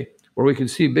Monday, where we can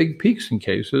see big peaks in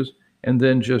cases, and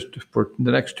then just for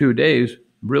the next 2 days,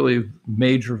 really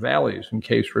major valleys in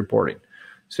case reporting.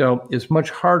 So it's much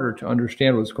harder to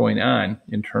understand what's going on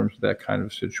in terms of that kind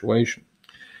of situation.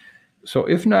 So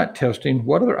if not testing,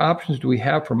 what other options do we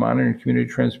have for monitoring community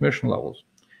transmission levels?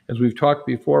 As we've talked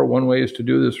before, one way is to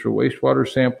do this through wastewater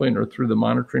sampling or through the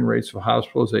monitoring rates of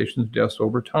hospitalizations, deaths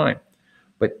over time.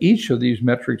 But each of these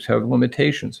metrics have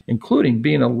limitations, including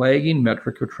being a lagging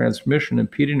metric of transmission,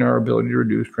 impeding our ability to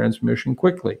reduce transmission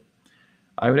quickly.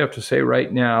 I would have to say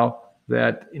right now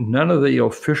that none of the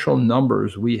official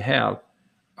numbers we have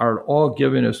are all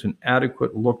giving us an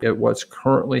adequate look at what's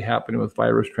currently happening with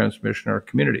virus transmission in our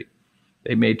community.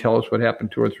 They may tell us what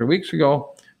happened 2 or 3 weeks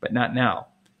ago, but not now.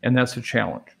 And that's a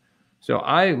challenge. So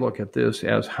I look at this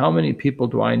as how many people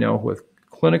do I know with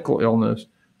clinical illness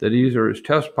that either is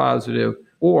test positive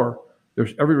or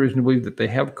there's every reason to believe that they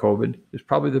have COVID is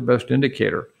probably the best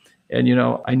indicator. And,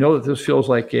 I know that this feels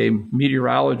like a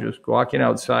meteorologist walking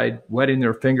outside, wetting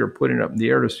their finger, putting it up in the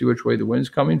air to see which way the wind's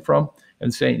coming from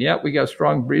and saying, yeah, we got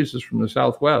strong breezes from the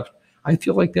southwest. I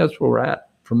feel like that's where we're at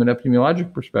from an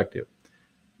epidemiologic perspective.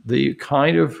 The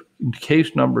kind of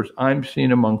case numbers I'm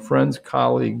seeing among friends,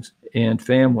 colleagues, and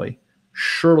family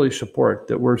surely support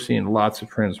that we're seeing lots of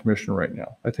transmission right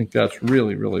now. I think that's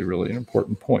really, really, really an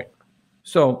important point.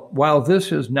 So while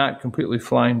this is not completely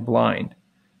flying blind,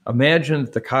 imagine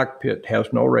that the cockpit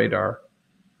has no radar.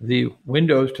 The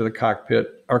windows to the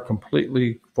cockpit are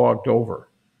completely fogged over,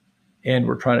 and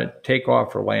we're trying to take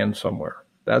off or land somewhere.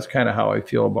 That's kind of how I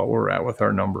feel about where we're at with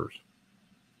our numbers.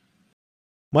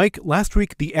 Mike, last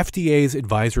week the FDA's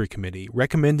advisory committee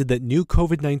recommended that new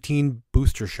COVID-19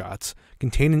 booster shots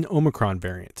contain an Omicron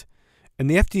variant, and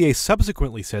the FDA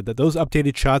subsequently said that those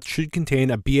updated shots should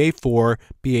contain a BA4,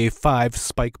 BA5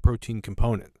 spike protein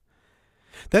component.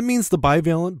 That means the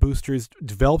bivalent boosters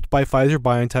developed by Pfizer,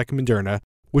 BioNTech, and Moderna,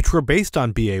 which were based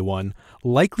on BA1,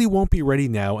 likely won't be ready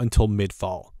now until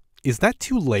mid-fall. Is that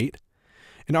too late?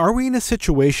 And are we in a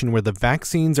situation where the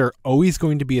vaccines are always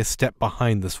going to be a step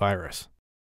behind this virus?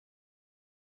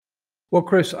 Well,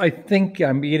 Chris, I think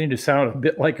I'm beginning to sound a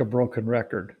bit like a broken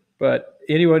record, but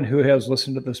anyone who has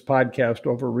listened to this podcast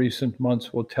over recent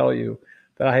months will tell you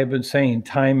that I have been saying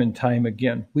time and time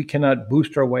again, we cannot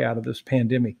boost our way out of this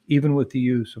pandemic, even with the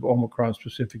use of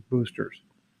Omicron-specific boosters.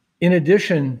 In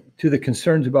addition to the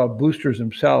concerns about boosters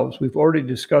themselves, we've already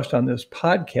discussed on this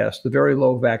podcast the very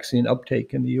low vaccine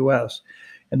uptake in the U.S.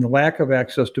 and the lack of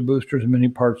access to boosters in many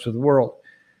parts of the world.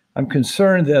 I'm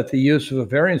concerned that the use of a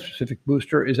variant-specific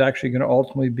booster is actually going to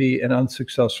ultimately be an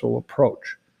unsuccessful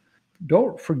approach.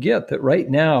 Don't forget that right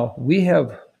now we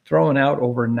have thrown out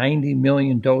over 90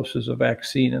 million doses of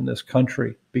vaccine in this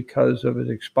country because of it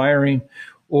expiring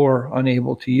or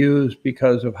unable to use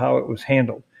because of how it was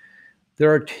handled.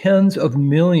 There are tens of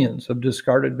millions of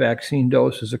discarded vaccine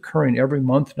doses occurring every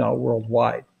month now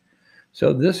worldwide.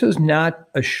 So this is not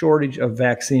a shortage of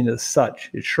vaccine as such.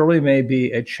 It surely may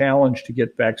be a challenge to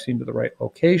get vaccine to the right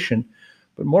location,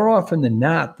 but more often than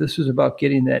not, this is about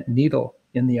getting that needle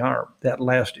in the arm, that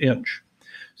last inch.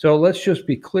 So let's just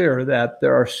be clear that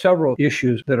there are several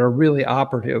issues that are really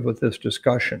operative with this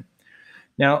discussion.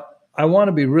 Now, I want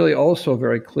to be really also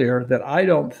very clear that I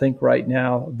don't think right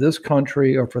now this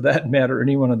country, or for that matter,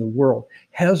 anyone in the world,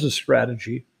 has a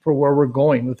strategy for where we're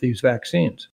going with these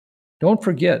vaccines. Don't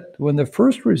forget, when the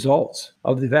first results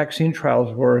of the vaccine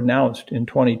trials were announced in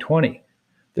 2020,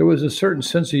 there was a certain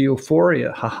sense of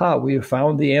euphoria. Haha, we have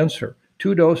found the answer.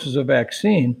 2 doses of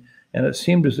vaccine, and it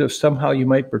seemed as if somehow you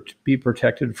might be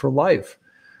protected for life.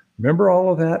 Remember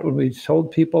all of that when we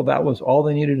told people that was all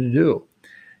they needed to do?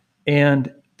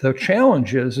 And the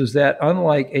challenge is that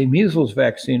unlike a measles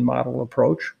vaccine model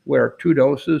approach, where 2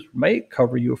 doses may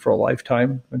cover you for a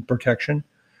lifetime in protection,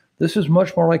 this is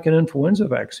much more like an influenza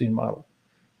vaccine model,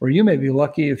 where you may be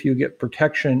lucky if you get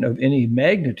protection of any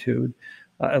magnitude,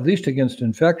 at least against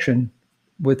infection,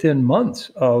 within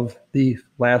months of the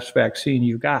last vaccine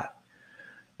you got.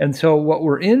 And so what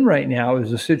we're in right now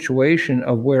is a situation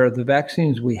of where the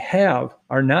vaccines we have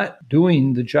are not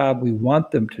doing the job we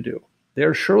want them to do.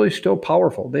 They're surely still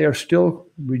powerful. They are still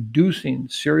reducing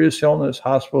serious illness,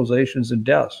 hospitalizations, and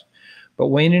deaths. But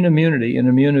waning immunity and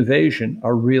immune evasion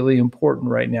are really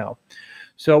important right now.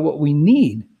 So what we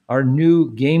need are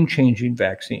new game-changing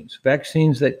vaccines,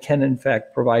 vaccines that can, in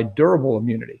fact, provide durable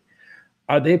immunity.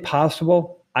 Are they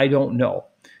possible? I don't know.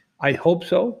 I hope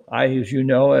so. I, as you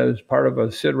know, as part of a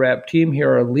CIDRAP team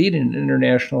here, are leading an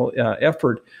international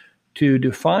effort to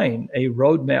define a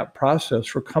roadmap process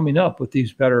for coming up with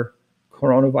these better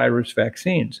coronavirus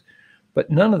vaccines. But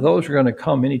none of those are going to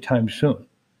come anytime soon.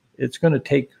 It's going to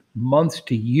take months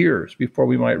to years before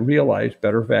we might realize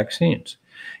better vaccines.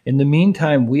 In the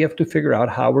meantime, we have to figure out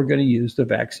how we're going to use the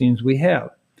vaccines we have.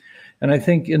 And I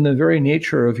think in the very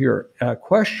nature of your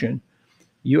question,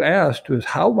 you asked was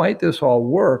how might this all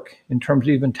work in terms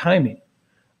of even timing?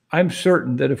 I'm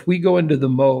certain that if we go into the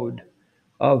mode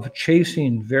of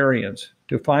chasing variants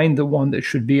to find the one that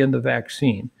should be in the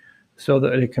vaccine so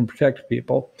that it can protect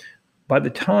people, by the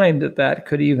time that that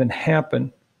could even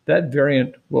happen, that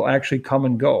variant will actually come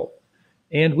and go.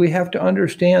 And we have to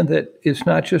understand that it's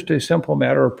not just a simple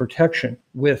matter of protection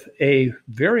with a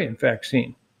variant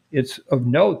vaccine. It's of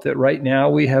note that right now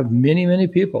we have many, many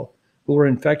people who were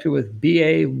infected with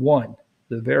BA1,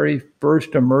 the very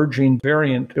first emerging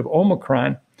variant of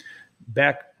Omicron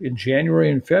back in January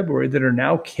and February, that are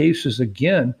now cases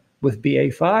again with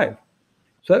BA5.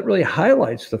 So that really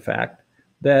highlights the fact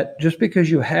that just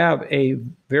because you have a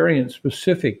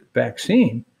variant-specific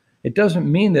vaccine, it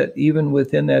doesn't mean that even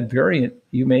within that variant,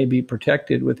 you may be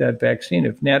protected with that vaccine.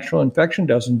 If natural infection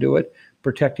doesn't do it,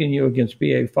 protecting you against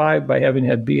BA5 by having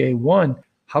had BA1,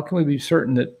 how can we be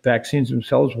certain that vaccines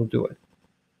themselves will do it?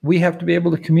 We have to be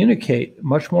able to communicate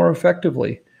much more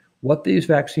effectively what these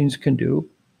vaccines can do,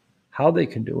 how they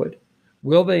can do it.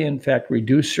 Will they, in fact,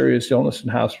 reduce serious illness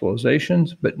and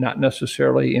hospitalizations, but not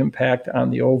necessarily impact on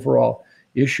the overall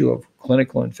issue of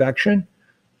clinical infection?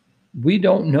 We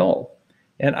don't know.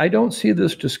 And I don't see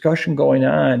this discussion going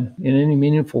on in any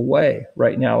meaningful way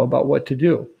right now about what to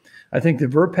do. I think the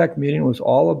VRPEC meeting was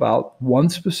all about one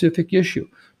specific issue.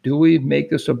 Do we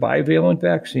make this a bivalent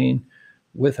vaccine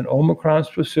with an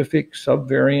Omicron-specific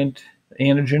subvariant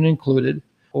antigen included,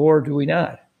 or do we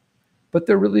not? But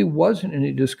there really wasn't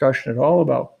any discussion at all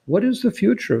about what is the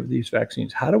future of these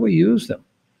vaccines? How do we use them?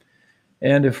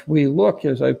 And if we look,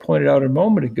 as I pointed out a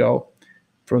moment ago,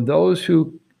 from those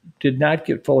who did not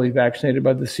get fully vaccinated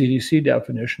by the CDC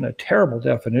definition, a terrible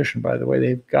definition, by the way,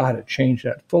 they've got to change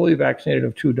that, fully vaccinated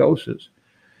of 2 doses,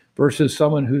 versus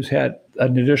someone who's had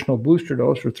an additional booster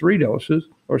dose or 3 doses,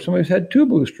 or somebody who's had 2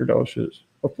 booster doses,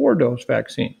 a 4-dose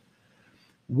vaccine.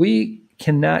 We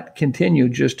cannot continue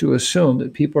just to assume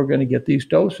that people are going to get these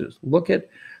doses. Look at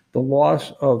the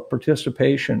loss of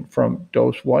participation from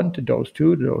dose 1 to dose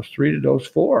 2 to dose 3 to dose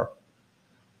 4.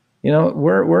 You know,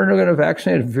 we're going to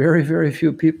vaccinate very, very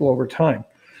few people over time.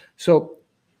 So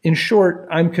in short,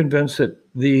 I'm convinced that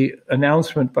the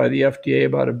announcement by the FDA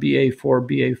about a BA4,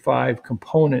 BA5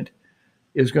 component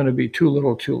is going to be too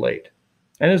little too late.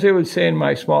 And as they would say in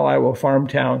my small Iowa farm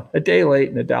town, a day late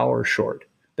and a dollar short.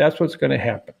 That's what's going to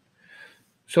happen.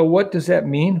 So what does that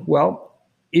mean? Well,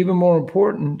 even more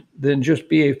important than just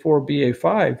BA4,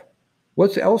 BA5,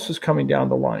 what else is coming down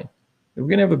the line? Are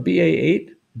we going to have a BA8,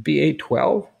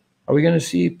 BA12? Are we going to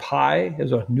see Pi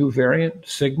as a new variant,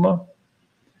 Sigma?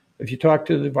 If you talk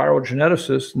to the viral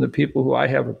geneticists and the people who I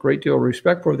have a great deal of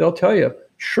respect for, they'll tell you,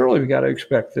 surely we got to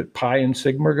expect that Pi and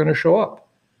Sigma are going to show up.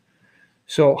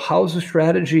 So how's the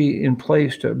strategy in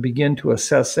place to begin to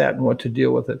assess that and what to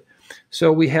deal with it? So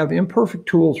we have imperfect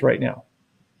tools right now.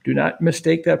 Do not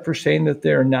mistake that for saying that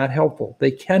they're not helpful.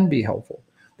 They can be helpful.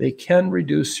 They can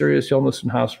reduce serious illness and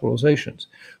hospitalizations,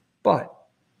 but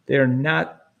they're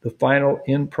not the final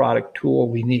end product tool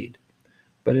we need.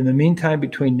 But in the meantime,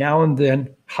 between now and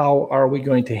then, how are we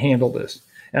going to handle this?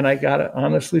 And I got to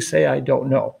honestly say, I don't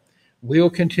know.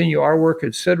 We'll continue our work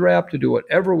at CIDRAP to do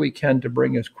whatever we can to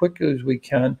bring as quickly as we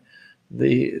can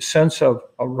the sense of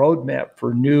a roadmap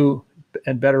for new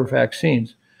and better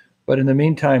vaccines. But in the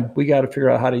meantime, we got to figure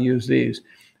out how to use these.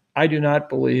 I do not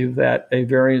believe that a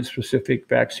variant-specific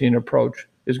vaccine approach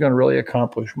is going to really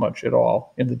accomplish much at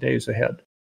all in the days ahead.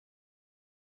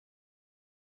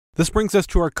 This brings us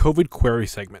to our COVID query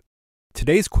segment.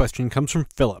 Today's question comes from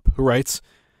Philip, who writes,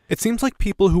 "It seems like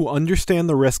people who understand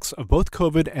the risks of both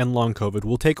COVID and long COVID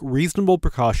will take reasonable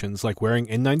precautions like wearing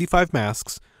N95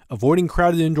 masks, avoiding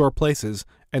crowded indoor places,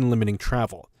 and limiting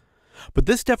travel. But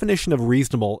this definition of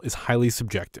reasonable is highly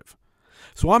subjective.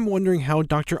 So I'm wondering how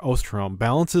Dr. Osterholm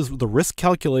balances the risk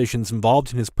calculations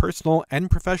involved in his personal and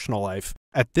professional life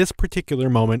at this particular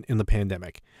moment in the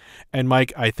pandemic." And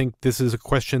Mike, I think this is a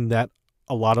question that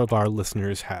a lot of our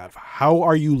listeners have. How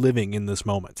are you living in this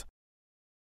moment?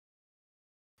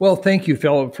 Well, thank you,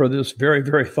 Philip, for this very,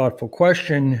 very thoughtful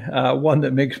question, one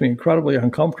that makes me incredibly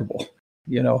uncomfortable.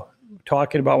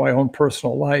 Talking about my own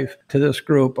personal life to this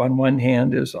group on one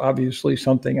hand is obviously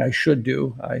something I should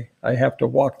do. I have to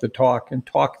walk the talk and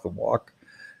talk the walk.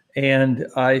 And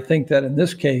I think that in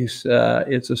this case,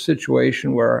 it's a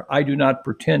situation where I do not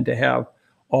pretend to have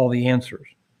all the answers.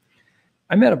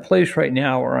 I'm at a place right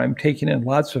now where I'm taking in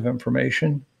lots of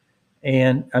information,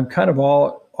 and I'm kind of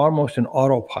almost an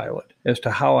autopilot as to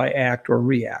how I act or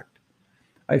react.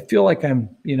 I feel like I'm,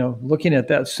 looking at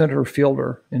that center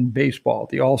fielder in baseball,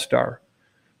 the all-star,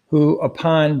 who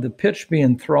upon the pitch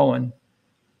being thrown,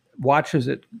 watches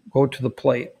it go to the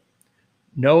plate,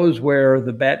 knows where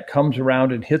the bat comes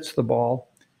around and hits the ball,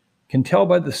 can tell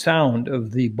by the sound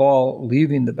of the ball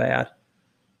leaving the bat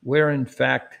where in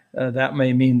fact that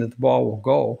may mean that the ball will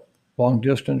go, long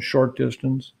distance, short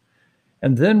distance,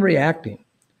 and then reacting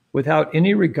without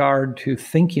any regard to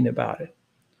thinking about it,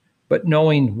 but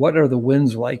knowing what are the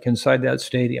winds like inside that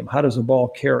stadium? How does the ball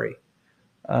carry?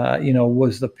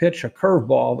 Was the pitch a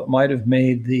curveball that might have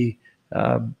made the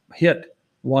hit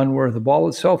one where the ball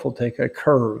itself will take a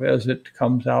curve as it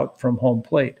comes out from home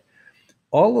plate?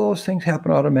 All of those things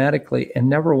happen automatically, and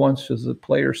never once does the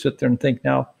player sit there and think,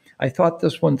 now, I thought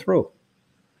this one through.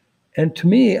 And to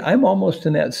me, I'm almost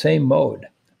in that same mode.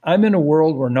 I'm in a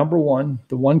world where, number one,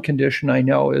 the one condition I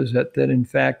know is that in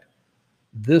fact,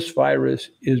 this virus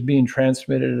is being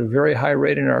transmitted at a very high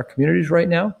rate in our communities right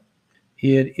now.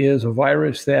 It is a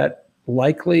virus that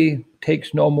likely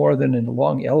takes no more than a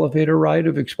long elevator ride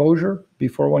of exposure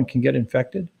before one can get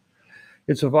infected.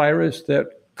 It's a virus that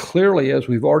clearly, as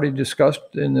we've already discussed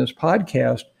in this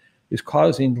podcast, is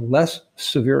causing less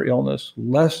severe illness,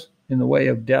 less in the way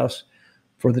of deaths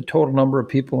for the total number of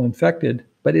people infected,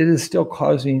 but it is still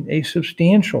causing a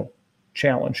substantial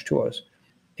challenge to us.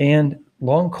 And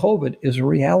long COVID is a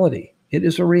reality. It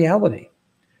is a reality.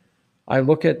 I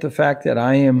look at the fact that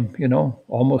I am,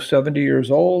 almost 70 years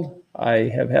old. I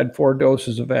have had 4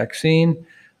 doses of vaccine.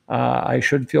 I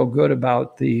should feel good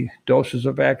about the doses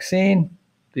of vaccine,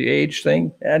 the age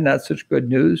thing, and not such good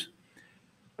news.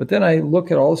 But then I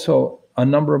look at also a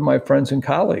number of my friends and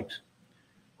colleagues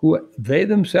who they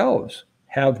themselves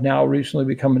have now recently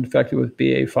become infected with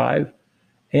BA.5.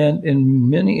 And in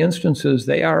many instances,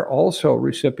 they are also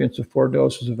recipients of 4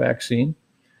 doses of vaccine.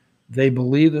 They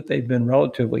believe that they've been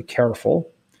relatively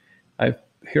careful. I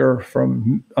hear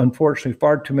from, unfortunately,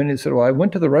 far too many that said, well, I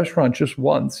went to the restaurant just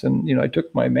once and, I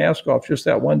took my mask off just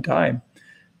that one time.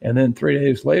 And then 3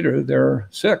 days later, they're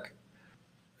sick.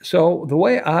 So the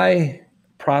way I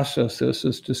process this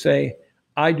is to say,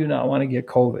 I do not want to get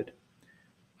COVID.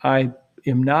 I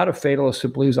am not a fatalist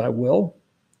that believes I will.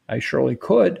 I surely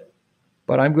could,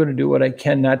 but I'm going to do what I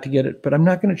can not to get it. But I'm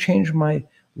not going to change my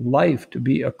life to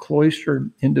be a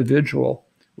cloistered individual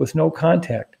with no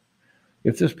contact.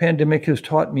 If this pandemic has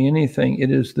taught me anything, it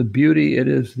is the beauty, it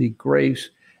is the grace,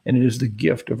 and it is the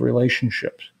gift of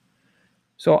relationships.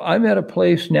 So I'm at a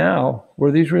place now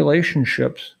where these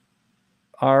relationships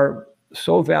are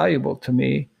so valuable to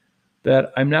me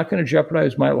that I'm not going to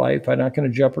jeopardize my life. I'm not going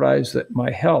to jeopardize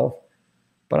my health,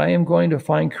 but I am going to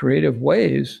find creative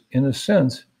ways, in a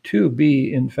sense, to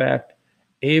be, in fact,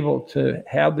 able to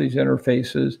have these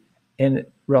interfaces and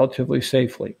relatively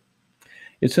safely.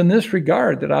 It's in this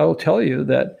regard that I will tell you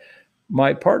that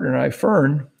my partner and I,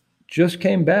 Fern, just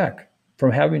came back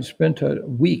from having spent a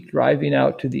week driving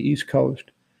out to the East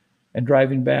Coast and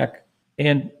driving back.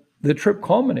 And the trip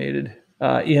culminated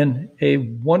in a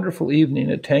wonderful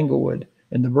evening at Tanglewood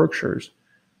in the Berkshires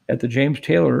at the James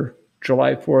Taylor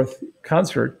July 4th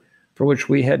concert, for which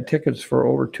we had tickets for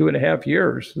over 2.5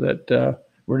 years that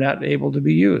were not able to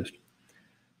be used.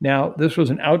 Now, this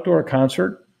was an outdoor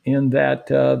concert in that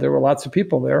there were lots of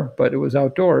people there, but it was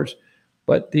outdoors.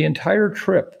 But the entire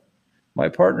trip, my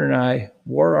partner and I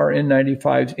wore our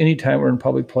N95s anytime we're in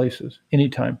public places,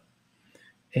 anytime.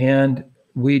 And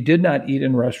we did not eat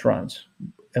in restaurants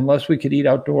unless we could eat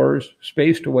outdoors,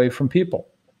 spaced away from people.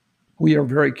 We are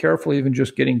very careful, even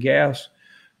just getting gas,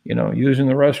 using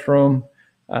the restroom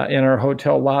in our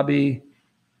hotel lobby,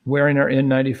 wearing our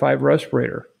N95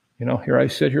 respirator. Here I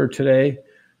sit here today,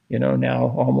 now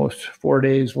almost 4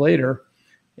 days later,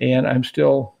 and I'm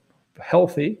still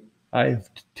healthy. I've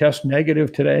tested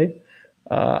negative today.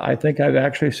 I think I've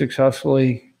actually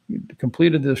successfully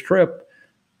completed this trip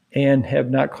and have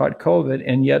not caught COVID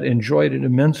and yet enjoyed it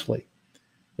immensely.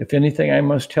 If anything, I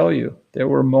must tell you, there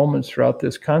were moments throughout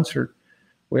this concert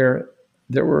where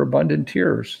there were abundant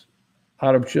tears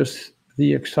out of just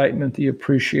the excitement, the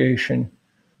appreciation,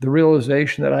 the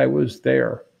realization that I was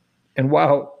there. And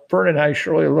while Fern and I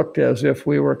surely looked as if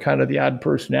we were kind of the odd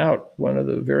person out, one of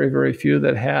the very, very few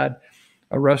that had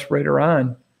a respirator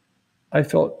on, I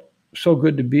felt so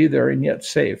good to be there and yet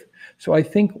safe. So I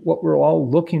think what we're all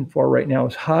looking for right now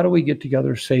is how do we get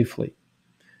together safely?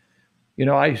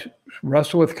 I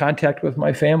wrestle with contact with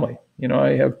my family. I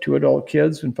have 2 adult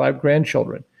kids and 5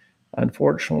 grandchildren.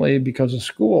 Unfortunately, because of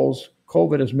schools,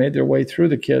 COVID has made their way through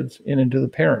the kids and into the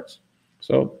parents.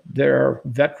 So there are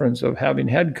veterans of having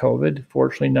had COVID,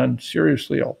 fortunately none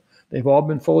seriously ill. They've all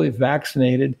been fully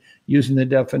vaccinated using the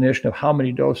definition of how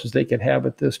many doses they could have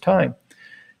at this time.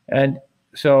 And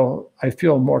so I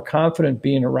feel more confident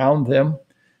being around them.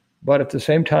 But at the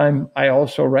same time, I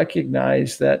also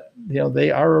recognize that, they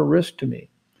are a risk to me.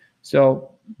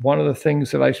 So one of the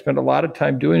things that I spend a lot of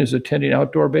time doing is attending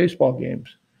outdoor baseball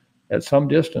games at some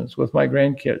distance with my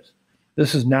grandkids.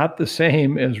 This is not the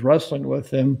same as wrestling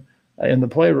with them in the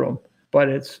playroom, but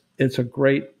it's a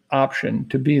great option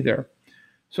to be there.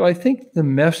 So I think the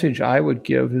message I would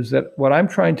give is that what I'm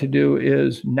trying to do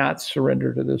is not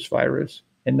surrender to this virus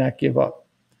and not give up.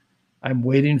 I'm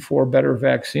waiting for better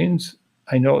vaccines.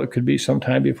 I know it could be some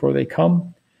time before they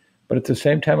come, but at the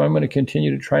same time, I'm going to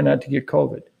continue to try not to get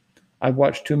COVID. I've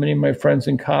watched too many of my friends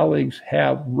and colleagues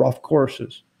have rough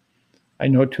courses. I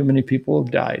know too many people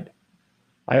have died.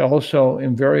 I also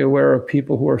am very aware of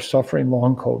people who are suffering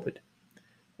long COVID.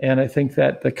 And I think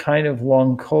that the kind of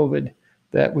long COVID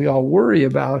that we all worry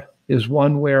about is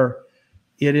one where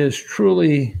it is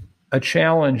truly a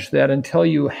challenge that until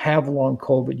you have long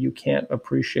COVID, you can't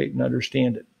appreciate and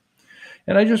understand it.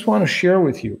 And I just want to share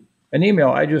with you an email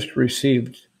I just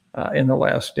received in the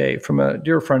last day from a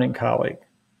dear friend and colleague.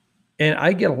 And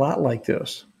I get a lot like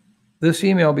this. This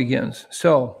email begins,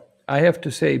 so I have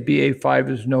to say BA5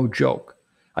 is no joke.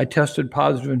 I tested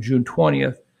positive on June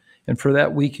 20th, and for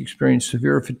that week experienced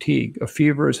severe fatigue, a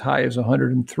fever as high as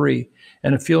 103,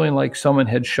 and a feeling like someone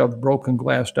had shoved broken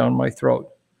glass down my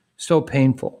throat. So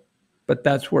painful. But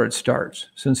that's where it starts.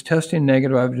 Since testing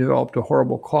negative, I've developed a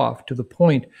horrible cough to the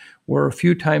point where a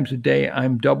few times a day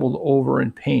I'm doubled over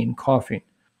in pain, coughing.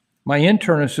 My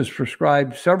internist has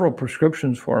prescribed several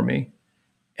prescriptions for me,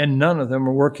 and none of them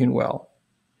are working well.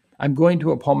 I'm going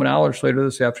to a pulmonologist later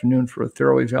this afternoon for a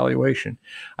thorough evaluation.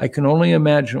 I can only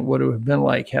imagine what it would have been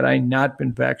like had I not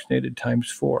been vaccinated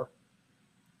 ×4.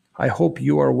 I hope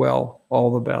you are well.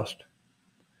 All the best.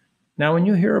 Now, when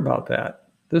you hear about that,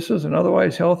 this is an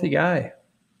otherwise healthy guy,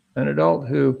 an adult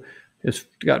who has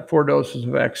got 4 doses of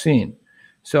vaccine.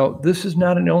 So this is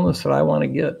not an illness that I want to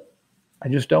get. I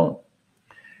just don't.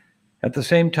 At the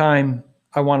same time,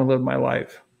 I want to live my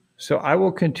life. So I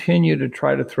will continue to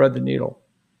try to thread the needle.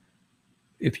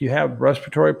 If you have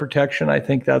respiratory protection, I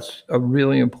think that's a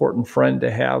really important friend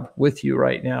to have with you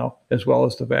right now, as well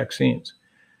as the vaccines.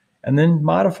 And then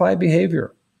modify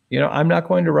behavior. I'm not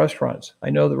going to restaurants. I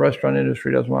know the restaurant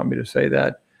industry doesn't want me to say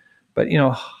that, but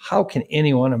how can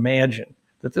anyone imagine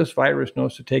that this virus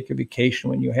knows to take a vacation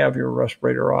when you have your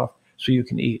respirator off so you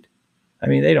can eat? I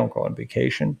mean, they don't go on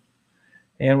vacation.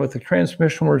 And with the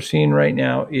transmission we're seeing right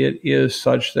now, it is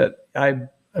such that I'm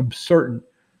certain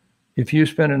if you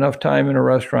spend enough time in a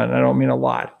restaurant, and I don't mean a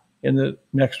lot, in the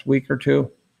next week or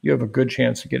 2, you have a good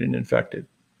chance of getting infected.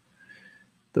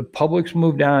 The public's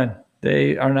moved on.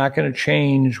 They are not going to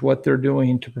change what they're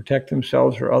doing to protect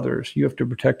themselves or others. You have to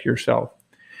protect yourself.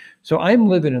 So I'm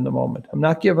living in the moment. I'm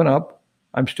not giving up.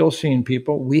 I'm still seeing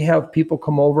people. We have people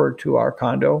come over to our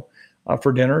condo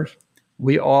for dinners.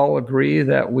 We all agree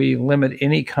that we limit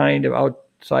any kind of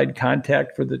outside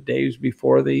contact for the days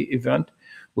before the event.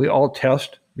 We all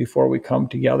test before we come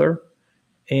together,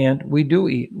 and we do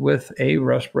eat with a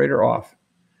respirator off.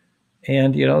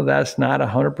 And, that's not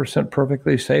 100%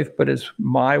 perfectly safe, but it's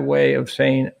my way of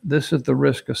saying this is the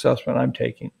risk assessment I'm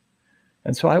taking.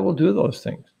 And so I will do those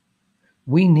things.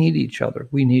 We need each other.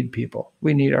 We need people.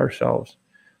 We need ourselves.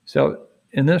 So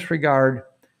in this regard,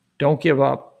 don't give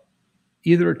up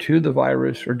either to the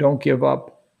virus, or don't give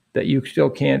up that you still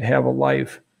can't have a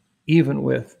life even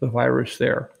with the virus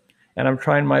there. And I'm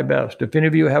trying my best. If any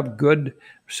of you have good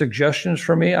suggestions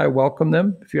for me, I welcome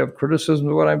them. If you have criticism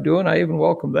of what I'm doing, I even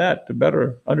welcome that to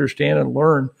better understand and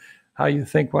learn how you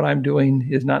think what I'm doing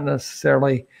is not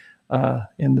necessarily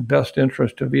in the best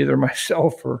interest of either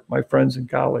myself or my friends and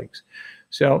colleagues.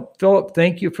 So, Philip,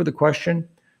 thank you for the question.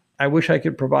 I wish I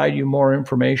could provide you more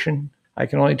information. I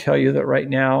can only tell you that right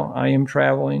now I am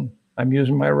traveling. I'm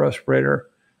using my respirator.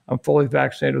 I'm fully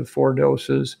vaccinated with 4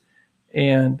 doses.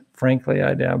 And frankly,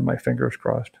 I'd have my fingers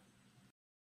crossed.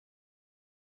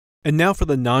 And now for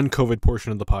the non-COVID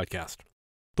portion of the podcast.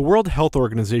 The World Health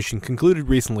Organization concluded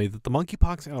recently that the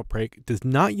monkeypox outbreak does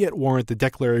not yet warrant the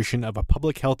declaration of a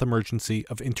public health emergency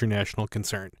of international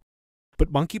concern.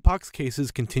 But monkeypox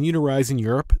cases continue to rise in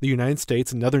Europe, the United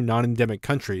States, and other non-endemic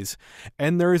countries,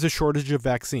 and there is a shortage of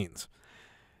vaccines.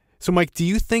 So, Mike, do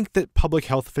you think that public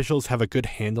health officials have a good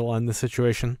handle on the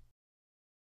situation?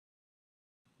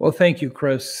 Well, thank you,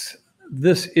 Chris.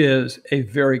 This is a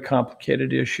very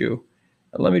complicated issue.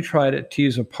 Let me try to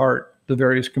tease apart the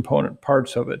various component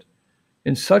parts of it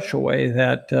in such a way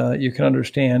that you can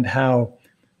understand how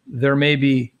there may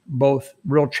be both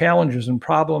real challenges and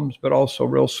problems, but also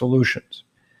real solutions.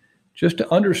 Just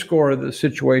to underscore the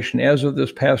situation, as of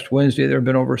this past Wednesday, there have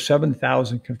been over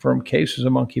 7,000 confirmed cases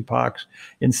of monkeypox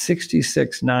in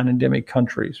 66 non-endemic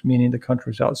countries, meaning the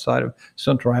countries outside of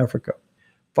Central Africa.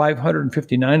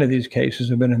 559 of these cases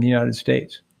have been in the United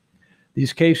States.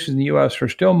 These cases in the U.S. are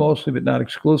still mostly, but not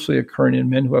exclusively, occurring in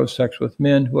men who have sex with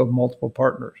men who have multiple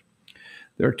partners.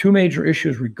 There are 2 major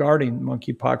issues regarding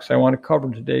monkeypox I want to cover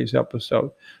in today's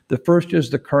episode. The first is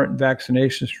the current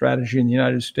vaccination strategy in the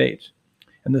United States.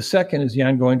 And the second is the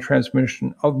ongoing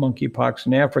transmission of monkeypox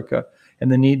in Africa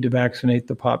and the need to vaccinate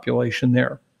the population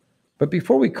there. But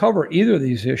before we cover either of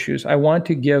these issues, I want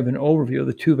to give an overview of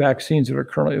the 2 vaccines that are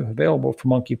currently available for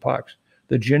monkeypox,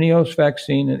 the Jynneos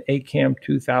vaccine and ACAM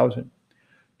 2000.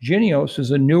 Jynneos is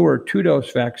a newer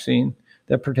 2-dose vaccine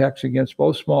that protects against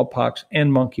both smallpox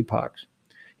and monkeypox.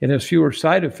 It has fewer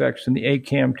side effects than the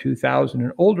ACAM 2000,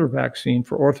 an older vaccine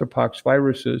for orthopox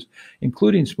viruses,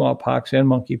 including smallpox and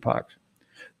monkeypox.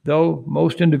 Though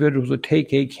most individuals that take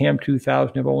ACAM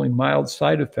 2000 have only mild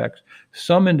side effects,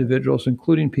 some individuals,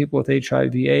 including people with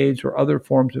HIV/AIDS or other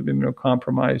forms of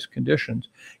immunocompromised conditions,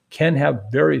 can have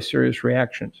very serious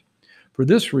reactions. For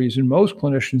this reason, most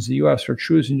clinicians in the U.S. are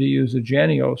choosing to use the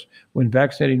Jynneos when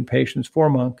vaccinating patients for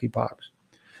monkeypox.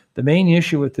 The main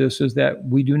issue with this is that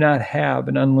we do not have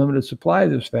an unlimited supply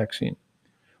of this vaccine.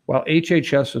 While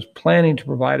HHS is planning to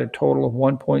provide a total of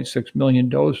 1.6 million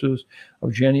doses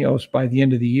of Jynneos by the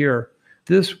end of the year,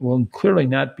 this will clearly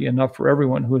not be enough for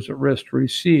everyone who is at risk to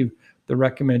receive the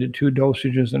recommended 2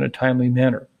 dosages in a timely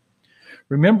manner.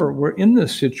 Remember, we're in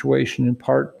this situation in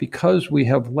part because we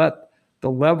have let the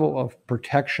level of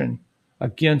protection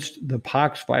against the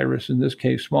pox virus, in this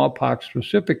case smallpox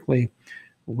specifically,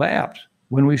 lapse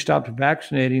when we stopped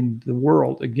vaccinating the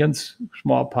world against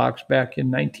smallpox back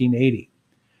in 1980.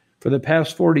 For the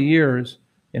past 40 years,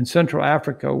 in Central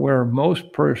Africa, where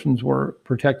most persons were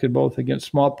protected both against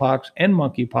smallpox and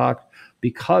monkeypox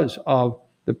because of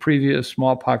the previous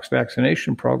smallpox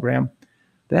vaccination program,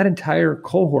 that entire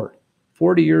cohort,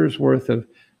 40 years worth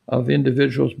of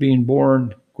individuals being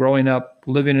born, growing up,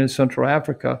 living in Central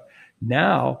Africa,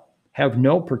 now have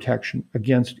no protection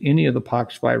against any of the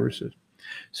pox viruses.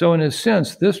 So in a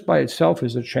sense, this by itself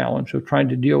is a challenge of trying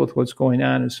to deal with what's going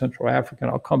on in Central Africa,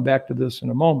 and I'll come back to this in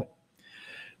a moment.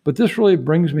 But this really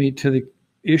brings me to the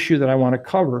issue that I want to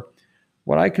cover,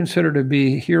 what I consider to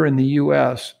be here in the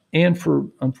U.S. and for,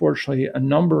 unfortunately, a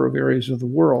number of areas of the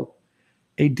world,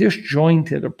 a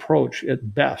disjointed approach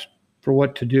at best for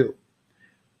what to do.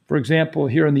 For example,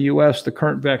 here in the U.S., the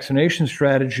current vaccination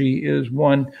strategy is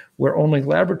one where only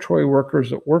laboratory workers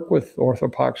that work with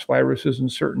orthopox viruses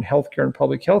and certain healthcare and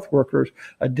public health workers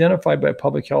identified by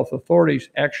public health authorities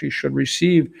actually should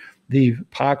receive the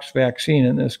pox vaccine,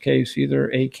 in this case,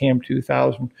 either ACAM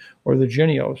 2000 or the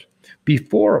Jynneos,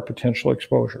 before a potential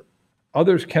exposure.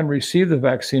 Others can receive the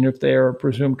vaccine if they are a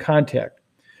presumed contact.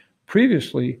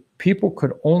 Previously, people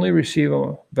could only receive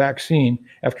a vaccine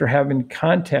after having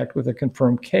contact with a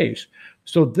confirmed case.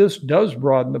 So this does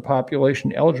broaden the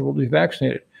population eligible to be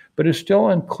vaccinated, but it's still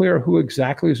unclear who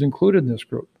exactly is included in this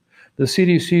group. The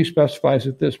CDC specifies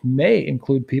that this may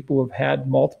include people who have had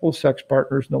multiple sex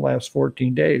partners in the last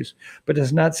 14 days, but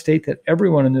does not state that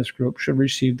everyone in this group should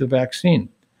receive the vaccine.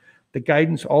 The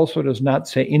guidance also does not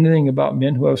say anything about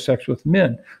men who have sex with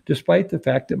men, despite the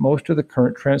fact that most of the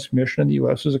current transmission in the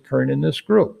U.S. is occurring in this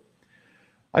group.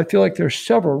 I feel like there's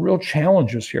several real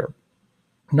challenges here.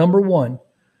 Number one,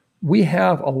 we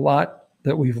have a lot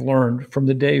that we've learned from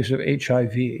the days of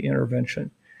HIV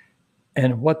intervention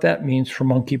and what that means for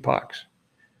monkeypox.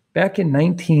 Back in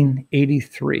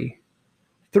 1983,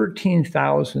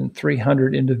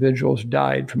 13,300 individuals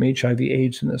died from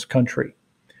HIV/AIDS in this country.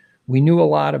 We knew a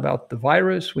lot about the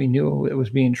virus. We knew it was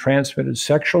being transmitted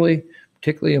sexually,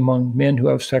 particularly among men who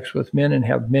have sex with men and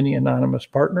have many anonymous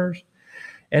partners.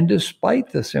 And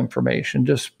despite this information,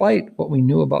 despite what we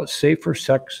knew about safer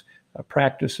sex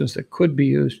practices that could be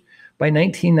used, by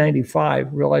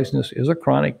 1995, realizing this is a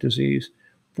chronic disease,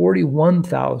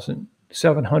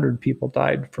 41,700 people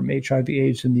died from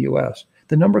HIV/AIDS in the US.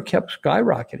 The number kept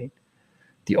skyrocketing.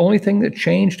 The only thing that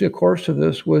changed, of course, of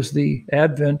this was the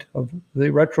advent of the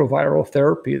retroviral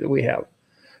therapy that we have,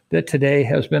 that today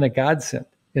has been a godsend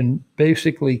in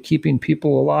basically keeping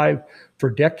people alive for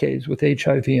decades with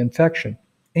HIV infection.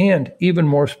 And even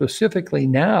more specifically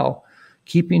now,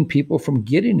 keeping people from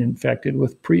getting infected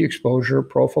with pre-exposure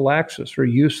prophylaxis or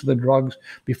use of the drugs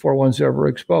before one's ever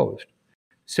exposed.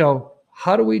 So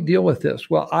how do we deal with this?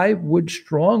 Well, I would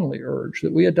strongly urge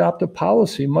that we adopt a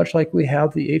policy much like we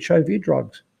have the HIV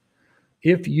drugs.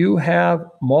 If you have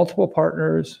multiple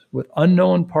partners with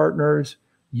unknown partners,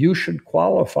 you should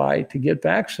qualify to get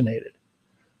vaccinated.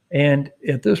 And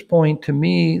at this point, to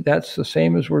me, that's the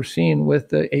same as we're seeing with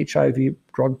the HIV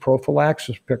drug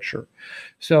prophylaxis picture.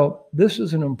 So this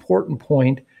is an important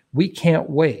point. We can't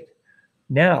wait.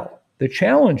 Now, the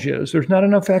challenge is there's not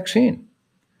enough vaccine.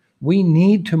 We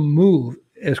need to move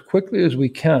as quickly as we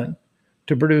can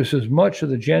to produce as much of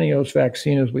the Jynneos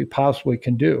vaccine as we possibly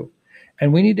can do.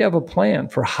 And we need to have a plan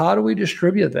for how do we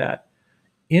distribute that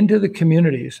into the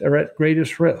communities that are at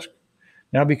greatest risk.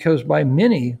 Now, because by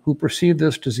many who perceive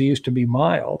this disease to be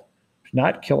mild, it's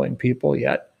not killing people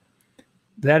yet,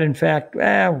 that in fact,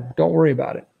 don't worry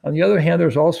about it. On the other hand,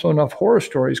 there's also enough horror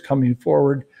stories coming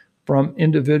forward from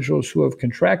individuals who have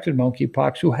contracted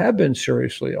monkeypox who have been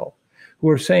seriously ill, who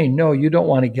are saying, no, you don't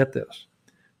want to get this.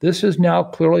 This is now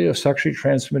clearly a sexually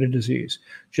transmitted disease,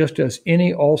 just as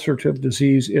any ulcerative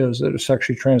disease is that is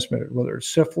sexually transmitted, whether it's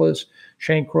syphilis,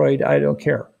 chancroid, I don't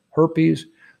care, herpes.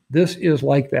 This is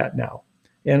like that now.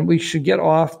 And we should get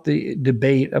off the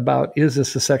debate about, is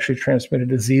this a sexually transmitted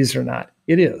disease or not?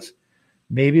 It is.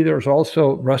 Maybe there's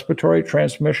also respiratory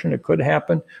transmission. It could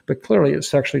happen, but clearly it's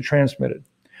sexually transmitted.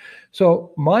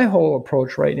 So my whole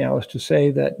approach right now is to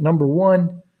say that, number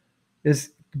one,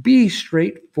 is be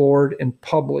straightforward and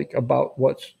public about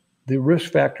what the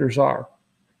risk factors are.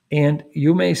 And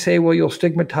you may say, well, you'll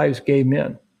stigmatize gay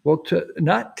men. Well, to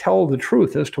not tell the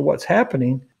truth as to what's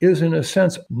happening is, in a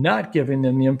sense, not giving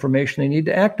them the information they need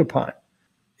to act upon.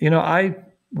 You know, I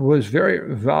was very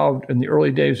involved in the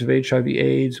early days of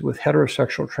HIV/AIDS with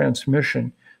heterosexual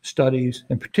transmission studies,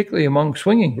 and particularly among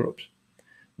swinging groups.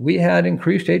 We had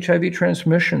increased HIV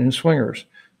transmission in swingers,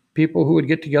 people who would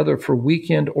get together for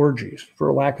weekend orgies,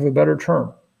 for lack of a better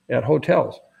term, at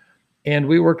hotels. And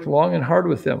we worked long and hard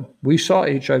with them. We saw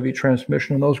HIV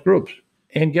transmission in those groups.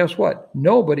 And guess what?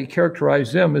 Nobody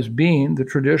characterized them as being the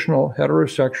traditional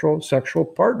heterosexual sexual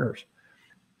partners.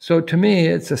 So to me,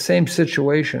 it's the same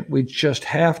situation. We just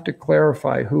have to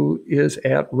clarify who is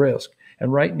at risk.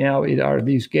 And right now, it are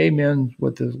these gay men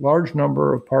with this large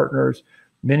number of partners,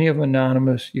 many of them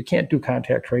anonymous. You can't do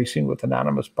contact tracing with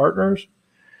anonymous partners.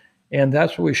 And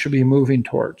that's what we should be moving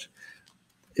towards.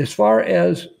 As far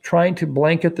as trying to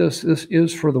blanket this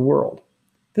is for the world.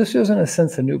 This is, in a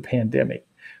sense, a new pandemic,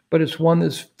 but it's one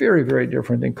that's very, very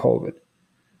different than COVID.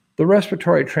 The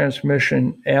respiratory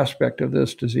transmission aspect of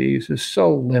this disease is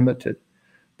so limited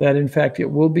that, in fact,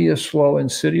 it will be a slow,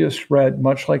 insidious spread,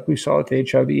 much like we saw with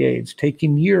HIV/AIDS,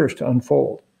 taking years to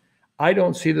unfold. I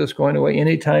don't see this going away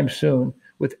anytime soon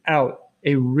without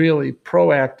a really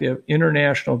proactive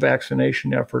international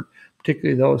vaccination effort,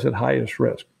 particularly those at highest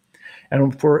risk.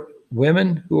 And for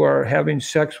women who are having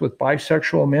sex with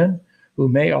bisexual men, who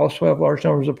may also have large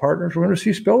numbers of partners, we're going to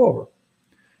see spillover.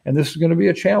 And this is going to be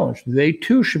a challenge. They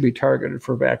too should be targeted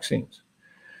for vaccines.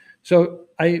 So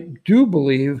I do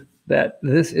believe that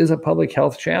this is a public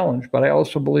health challenge, but I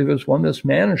also believe it's one that's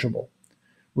manageable.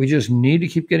 We just need to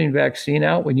keep getting vaccine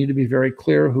out. We need to be very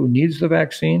clear who needs the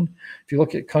vaccine. If you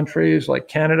look at countries like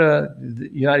Canada, the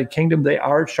United Kingdom, they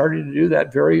are starting to do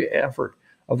that very effort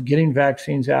of getting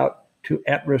vaccines out to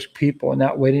at-risk people and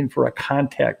not waiting for a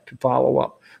contact to follow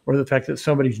up, or the fact that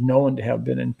somebody's known to have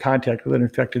been in contact with an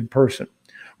infected person.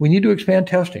 We need to expand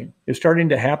testing. It's starting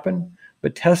to happen,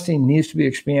 but testing needs to be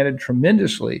expanded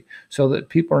tremendously so that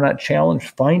people are not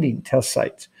challenged finding test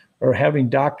sites or having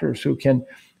doctors who can,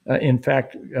 in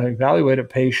fact, evaluate a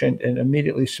patient and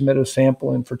immediately submit a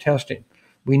sample in for testing.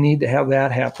 We need to have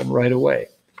that happen right away.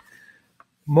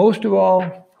 Most of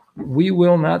all, we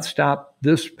will not stop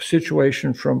this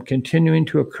situation from continuing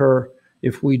to occur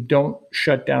if we don't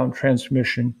shut down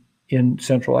transmission in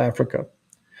Central Africa.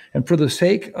 And for the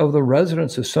sake of the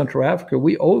residents of Central Africa,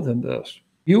 we owe them this.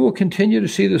 You will continue to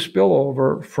see the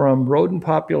spillover from rodent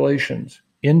populations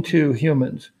into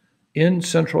humans in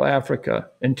Central Africa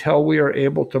until we are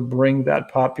able to bring that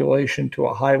population to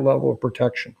a high level of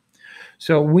protection.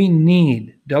 So we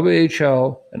need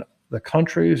WHO and the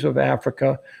countries of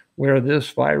Africa where this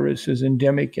virus is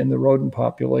endemic in the rodent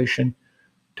population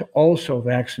to also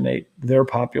vaccinate their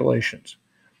populations.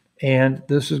 And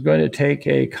this is going to take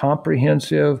a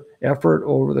comprehensive effort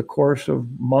over the course of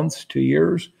months to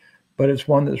years, but it's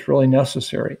one that's really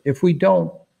necessary. If we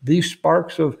don't, these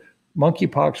sparks of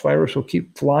monkeypox virus will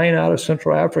keep flying out of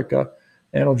Central Africa,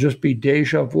 and it'll just be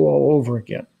deja vu all over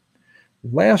again.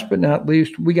 Last but not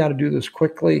least, we got to do this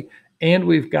quickly, and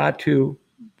we've got to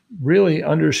really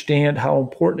understand how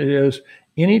important it is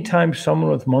anytime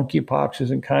someone with monkeypox is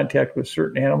in contact with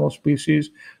certain animal species,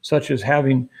 such as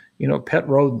having, pet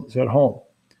rodents at home.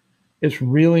 It's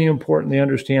really important they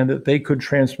understand that they could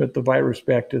transmit the virus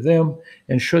back to them,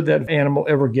 and should that animal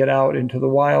ever get out into the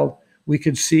wild, we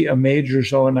could see a major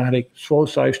zoonotic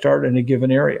foci start in a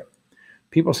given area.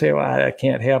 People say, well, that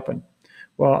can't happen.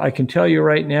 Well, I can tell you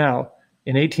right now,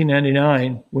 in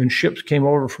 1899, when ships came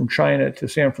over from China to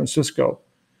San Francisco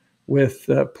with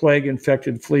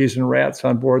plague-infected fleas and rats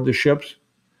on board the ships,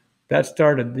 that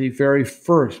started the very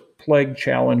first plague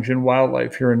challenge in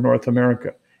wildlife here in North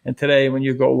America. And today, when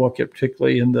you go look at,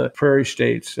 particularly in the prairie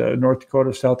states, North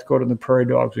Dakota, South Dakota, and the prairie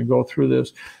dogs, and go through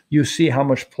this, you see how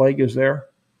much plague is there.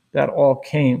 That all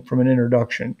came from an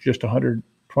introduction just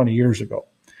 120 years ago.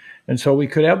 And so we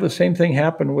could have the same thing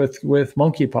happen with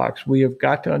monkeypox. We have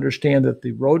got to understand that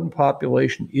the rodent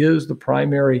population is the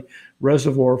primary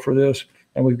reservoir for this,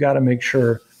 and we've got to make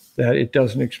sure that it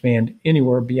doesn't expand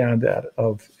anywhere beyond that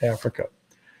of Africa.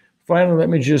 Finally, let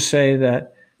me just say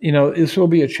that, this will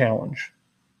be a challenge,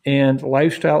 and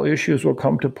lifestyle issues will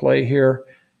come to play here,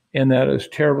 and that is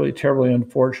terribly, terribly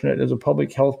unfortunate. As a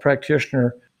public health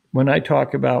practitioner, when I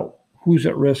talk about who's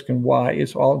at risk and why,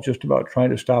 it's all just about trying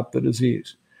to stop the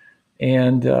disease.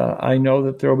 And I know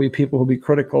that there will be people who will be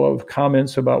critical of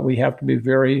comments about we have to be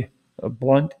very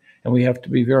blunt and we have to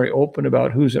be very open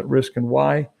about who's at risk and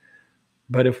why.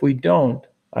 But if we don't,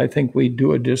 I think we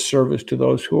do a disservice to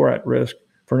those who are at risk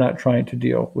for not trying to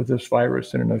deal with this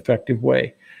virus in an effective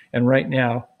way. And right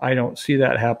now, I don't see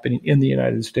that happening in the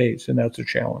United States, and that's a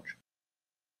challenge.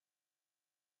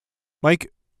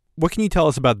 Mike, what can you tell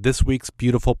us about this week's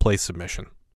Beautiful Place submission?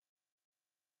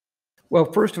 Well,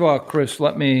 first of all, Chris,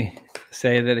 let me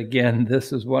say that, again,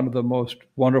 this is one of the most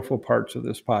wonderful parts of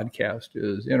this podcast,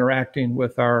 is interacting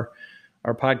with our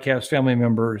podcast family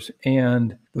members,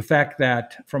 and the fact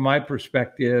that, from my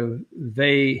perspective,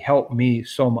 they help me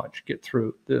so much get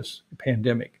through this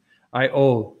pandemic. I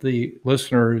owe the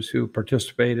listeners who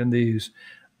participate in these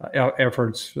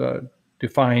efforts to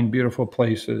find beautiful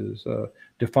places,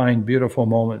 to find beautiful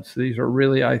moments. These are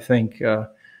really, I think,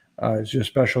 just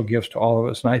special gifts to all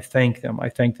of us, and I thank them. I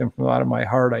thank them from out of my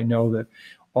heart. I know that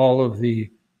all of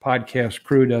the podcast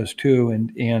crew does too,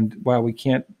 and while we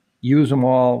can't use them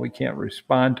all, we can't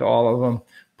respond to all of them,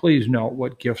 please note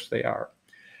what gifts they are.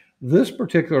 This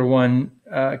particular one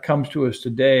comes to us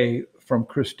today from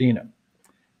Christina,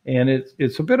 and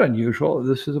it's a bit unusual.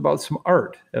 This is about some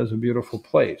art as a beautiful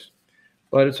place,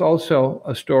 but it's also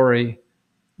a story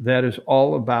that is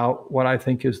all about what I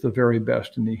think is the very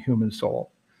best in the human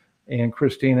soul. And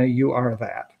Christina, you are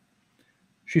that.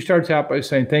 She starts out by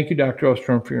saying, "Thank you, Dr.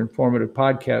 Osterholm, for your informative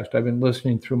podcast. I've been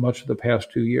listening through much of the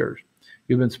past 2 years.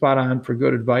 You've been spot on for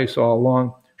good advice all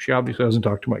along." She obviously doesn't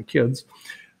talk to my kids.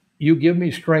 "You give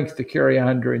me strength to carry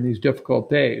on during these difficult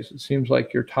days. It seems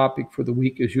like your topic for the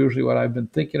week is usually what I've been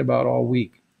thinking about all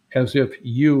week, as if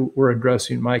you were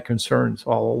addressing my concerns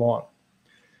all along.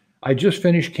 I just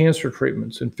finished cancer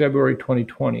treatments in February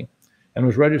 2020 and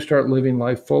was ready to start living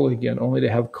life fully again, only to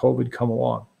have COVID come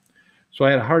along. So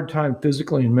I had a hard time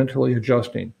physically and mentally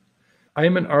adjusting. I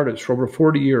am an artist for over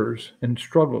 40 years and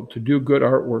struggled to do good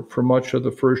artwork for much of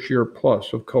the first year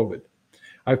plus of COVID.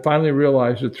 I finally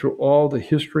realized that through all the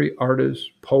history, artists,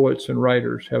 poets, and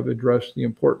writers have addressed the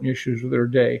important issues of their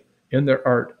day in their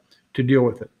art to deal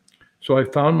with it. So I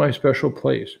found my special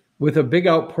place with a big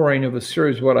outpouring of a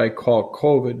series of what I call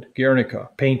COVID Guernica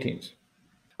paintings.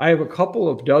 I have a couple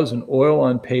of dozen oil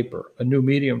on paper, a new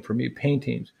medium for me,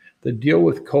 paintings that deal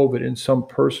with COVID in some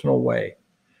personal way.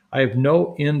 I have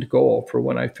no end goal for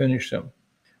when I finish them.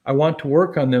 I want to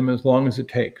work on them as long as it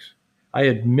takes. I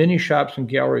had many shops and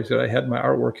galleries that I had my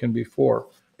artwork in before,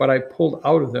 but I pulled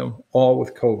out of them all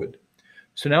with COVID.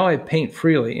 So now I paint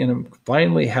freely and am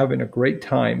finally having a great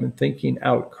time and thinking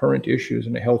out current issues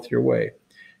in a healthier way.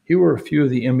 Here were a few of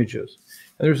the images.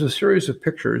 And there's a series of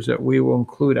pictures that we will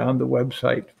include on the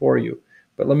website for you.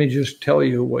 But let me just tell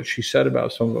you what she said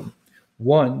about some of them.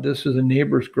 One, this is a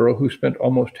neighbor's girl who spent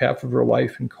almost half of her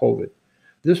life in COVID.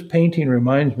 This painting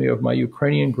reminds me of my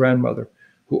Ukrainian grandmother,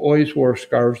 who always wore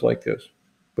scarves like this.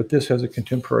 But this has a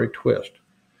contemporary twist.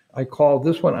 I call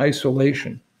this one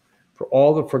isolation, for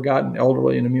all the forgotten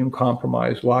elderly and immune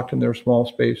compromised locked in their small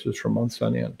spaces for months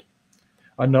on end.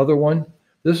 Another one,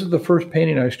 this is the first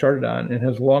painting I started on and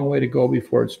has a long way to go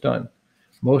before it's done.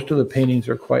 Most of the paintings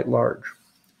are quite large.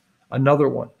 Another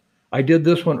one, I did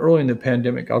this one early in the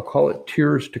pandemic. I'll call it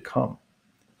Tears to Come.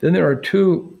 Then there are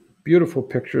two beautiful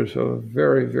pictures of a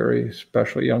very, very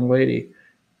special young lady.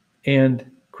 And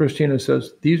Christina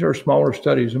says, these are smaller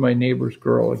studies of my neighbor's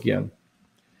girl again.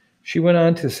 She went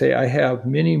on to say, I have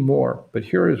many more, but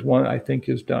here is one I think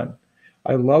is done.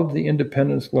 I love the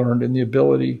independence learned and the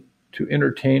ability to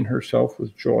entertain herself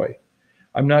with joy.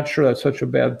 I'm not sure that's such a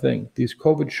bad thing. These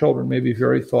COVID children may be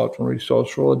very thoughtful and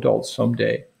resourceful adults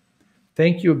someday.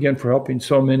 Thank you again for helping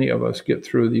so many of us get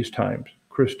through these times.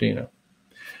 Christina.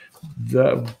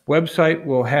 The website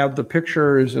will have the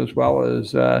pictures as well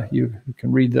as you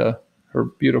can read her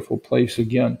beautiful place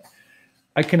again.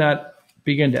 I cannot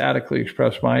begin to adequately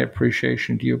express my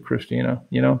appreciation to you, Christina.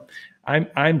 You know,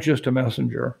 I'm just a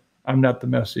messenger. I'm not the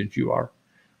message you are.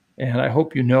 And I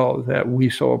hope you know that we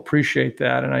so appreciate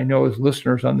that. And I know as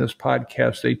listeners on this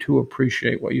podcast, they too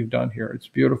appreciate what you've done here. It's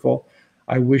beautiful.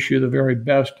 I wish you the very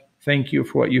best. Thank you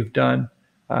for what you've done.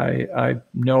 I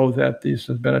know that this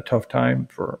has been a tough time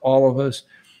for all of us,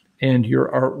 and your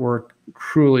artwork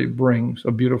truly brings a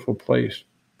beautiful place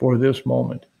for this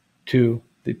moment to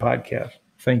the podcast.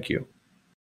 Thank you.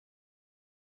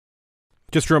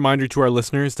 Just a reminder to our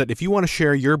listeners that if you want to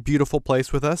share your beautiful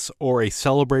place with us or a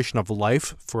celebration of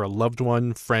life for a loved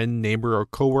one, friend, neighbor, or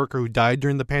coworker who died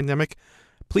during the pandemic,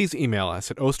 please email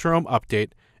us at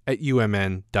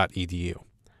osterholmupdate@umn.edu.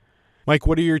 Mike,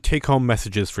 what are your take-home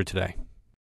messages for today?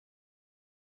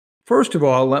 First of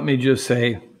all, let me just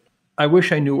say, I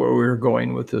wish I knew where we were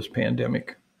going with this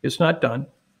pandemic. It's not done,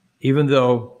 even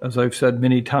though, as I've said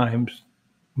many times,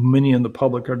 many in the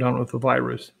public are done with the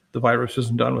virus. The virus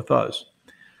isn't done with us.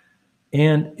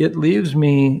 And it leaves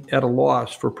me at a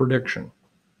loss for prediction.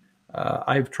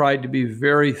 I've tried to be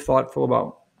very thoughtful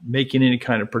about making any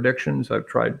kind of predictions. I've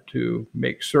tried to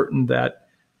make certain that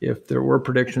if there were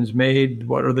predictions made,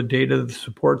 what are the data that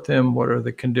support them? What are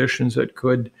the conditions that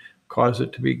could cause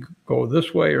it to go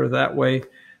this way or that way?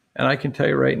 And I can tell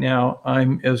you right now,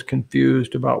 I'm as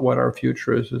confused about what our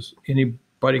future is as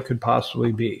anybody could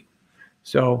possibly be.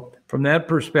 So from that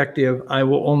perspective, I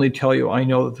will only tell you I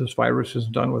know that this virus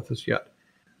isn't done with us yet.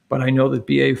 But I know that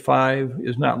BA.5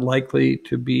 is not likely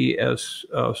to be as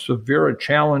severe a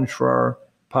challenge for our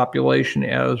population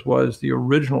as was the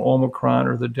original Omicron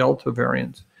or the Delta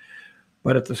variants.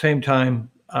 But at the same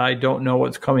time, I don't know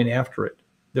what's coming after it.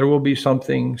 There will be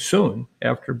something soon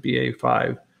after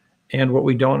BA.5. And what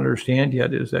we don't understand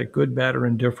yet is that good, bad, or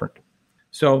indifferent.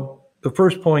 So the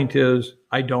first point is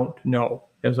I don't know.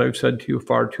 As I've said to you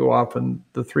far too often,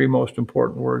 the three most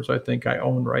important words I think I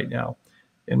own right now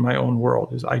in my own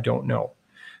world is I don't know.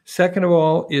 Second of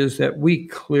all is that we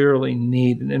clearly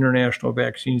need an international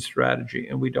vaccine strategy,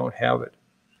 and we don't have it.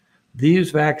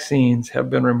 These vaccines have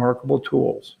been remarkable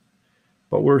tools,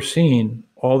 but we're seeing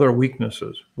all their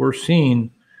weaknesses. We're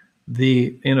seeing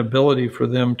the inability for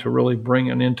them to really bring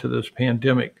an end to this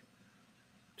pandemic.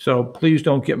 So please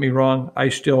don't get me wrong. I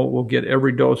still will get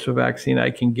every dose of vaccine I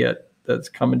can get that's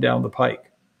coming down the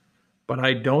pike. But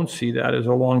I don't see that as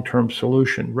a long-term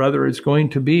solution. Rather, it's going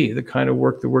to be the kind of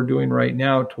work that we're doing right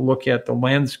now to look at the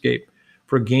landscape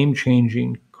for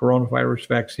game-changing coronavirus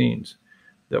vaccines,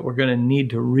 that we're going to need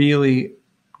to really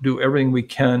do everything we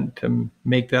can to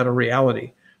make that a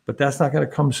reality. But that's not going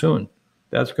to come soon.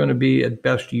 That's going to be at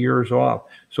best years off.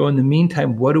 So in the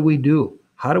meantime, what do we do?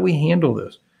 How do we handle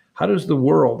this? How does the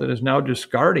world that is now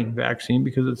discarding vaccine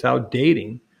because it's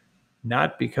outdating,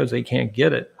 not because they can't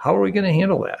get it, how are we going to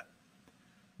handle that?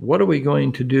 What are we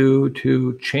going to do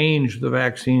to change the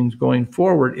vaccines going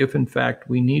forward if, in fact,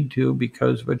 we need to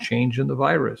because of a change in the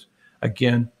virus?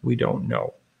 Again, we don't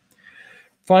know.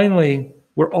 Finally,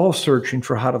 we're all searching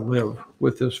for how to live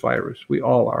with this virus. We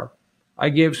all are. I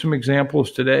gave some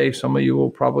examples today. Some of you will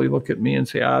probably look at me and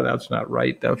say, that's not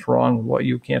right. That's wrong. Well,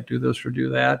 you can't do this or do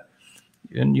that.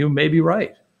 And you may be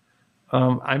right.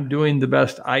 I'm doing the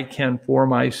best I can for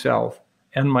myself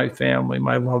and my family,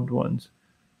 my loved ones,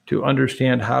 to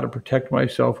understand how to protect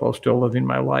myself while still living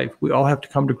my life. We all have to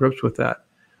come to grips with that.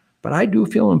 But I do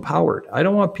feel empowered. I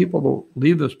don't want people to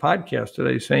leave this podcast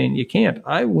today saying, you can't.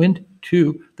 I went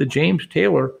to the James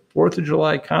Taylor 4th of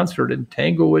July concert in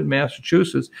Tanglewood,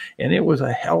 Massachusetts, and it was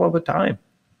a hell of a time.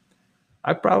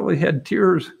 I probably had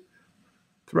tears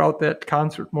throughout that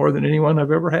concert more than anyone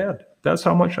I've ever had. That's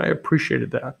how much I appreciated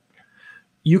that.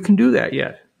 You can do that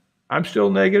yet. I'm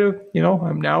still negative.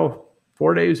 I'm now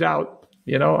 4 days out.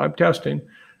 I'm testing.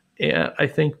 And I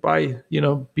think by,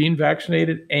 being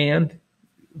vaccinated and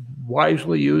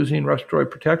wisely using respiratory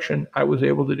protection, I was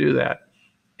able to do that.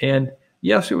 And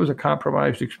yes, it was a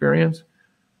compromised experience,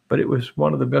 but it was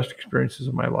one of the best experiences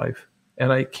of my life.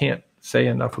 And I can't say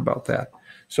enough about that.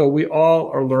 So we all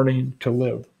are learning to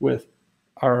live with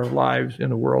our lives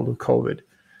in a world of COVID.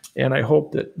 And I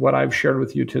hope that what I've shared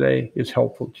with you today is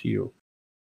helpful to you.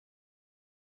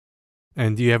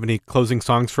 And do you have any closing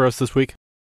songs for us this week?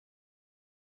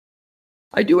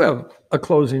 I do have a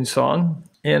closing song,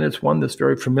 and it's one that's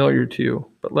very familiar to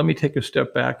you. But let me take a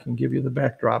step back and give you the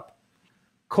backdrop.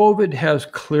 COVID has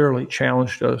clearly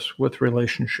challenged us with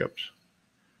relationships.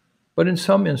 But in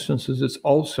some instances, it's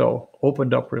also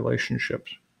opened up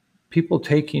relationships. People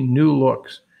taking new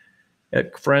looks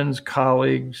at friends,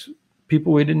 colleagues,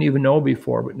 people we didn't even know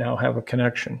before, but now have a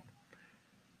connection.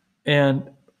 And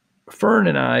Fern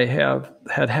and I have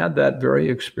had that very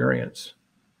experience.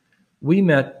 We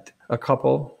met a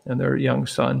couple and their young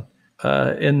son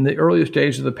in the earliest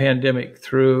days of the pandemic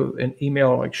through an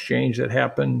email exchange that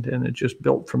happened, and it just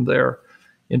built from there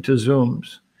into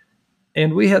Zooms.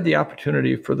 And we had the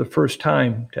opportunity for the first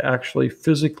time to actually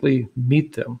physically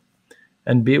meet them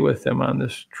and be with them on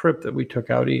this trip that we took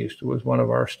out east. It was one of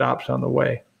our stops on the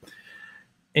way.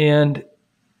 And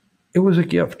it was a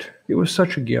gift. It was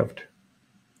such a gift.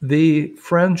 The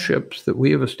friendships that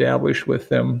we have established with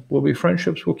them will be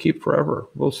friendships we'll keep forever.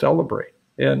 We'll celebrate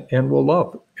and we'll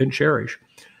love and cherish.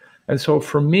 And so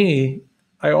for me,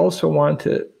 I also want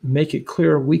to make it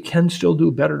clear we can still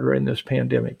do better during this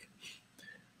pandemic.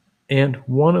 And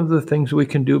one of the things we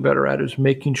can do better at is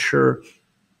making sure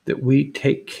that we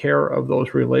take care of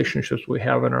those relationships we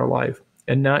have in our life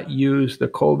and not use the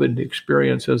COVID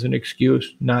experience as an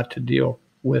excuse not to deal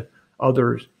with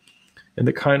others in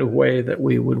the kind of way that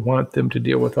we would want them to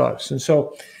deal with us. And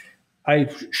so I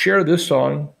share this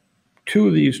song to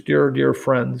these dear, dear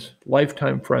friends,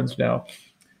 lifetime friends now.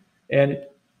 And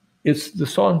it's the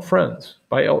song Friends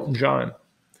by Elton John.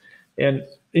 And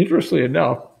interestingly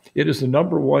enough, it is the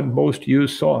 #1 most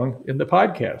used song in the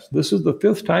podcast. This is the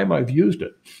 5th time I've used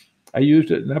it. I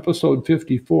used it in episode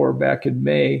 54 back in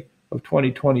May of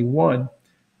 2021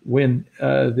 when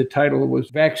the title was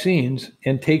Vaccines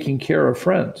and Taking Care of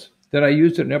Friends. Then I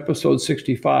used it in episode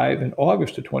 65 in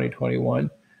August of 2021,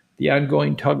 The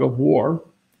Ongoing Tug of War.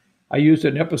 I used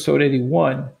it in episode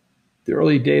 81, The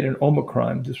Early Date in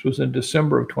Omicron. This was in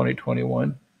December of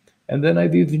 2021. And then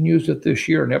I've even used it this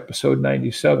year in episode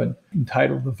 97,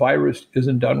 entitled The Virus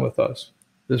Isn't Done With Us.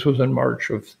 This was in March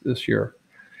of this year.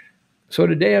 So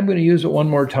today I'm going to use it one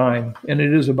more time, and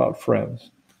it is about friends.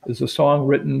 It's a song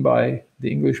written by the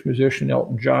English musician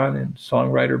Elton John and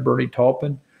songwriter Bernie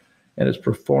Taupin, and it's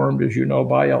performed, as you know,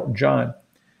 by Elton John.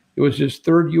 It was his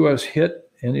 3rd U.S. hit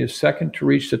and his 2nd to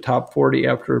reach the top 40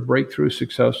 after a breakthrough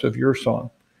success of Your Song.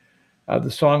 The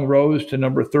song rose to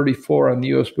number 34 on the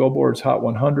U.S. Billboard's Hot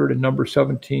 100 and number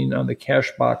 17 on the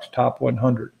Cashbox Top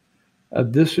 100.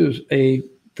 This is a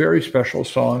very special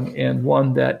song and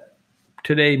one that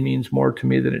today means more to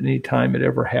me than at any time it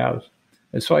ever has.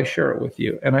 And so I share it with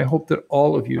you. And I hope that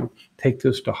all of you take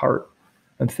this to heart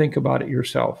and think about it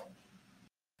yourself.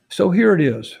 So here it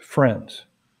is, friends.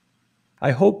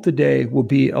 I hope the day will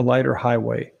be a lighter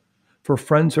highway, for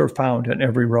friends are found on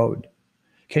every road.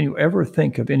 Can you ever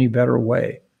think of any better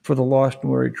way for the lost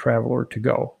and weary traveler to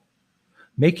go?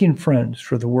 Making friends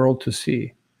for the world to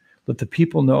see. Let the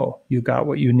people know you got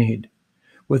what you need.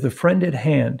 With a friend at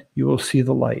hand, you will see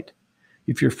the light.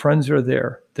 If your friends are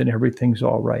there, then everything's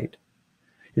all right.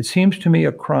 It seems to me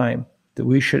a crime that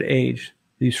we should age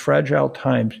these fragile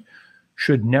times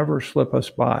should never slip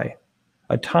us by,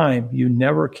 a time you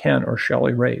never can or shall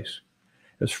erase.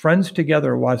 As friends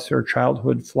together watch their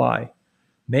childhood fly,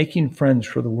 making friends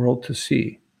for the world to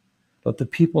see, let the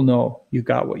people know you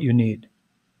got what you need.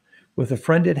 With a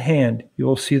friend at hand, you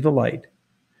will see the light.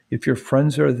 If your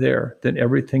friends are there, then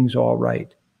everything's all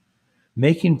right.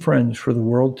 Making friends for the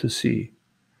world to see,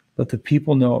 let the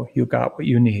people know you got what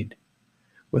you need.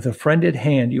 With a friend at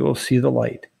hand, you will see the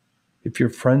light. If your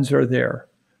friends are there,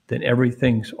 then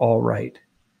everything's all right.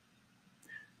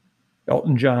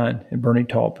 Elton John and Bernie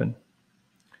Taupin.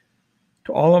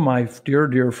 To all of my dear,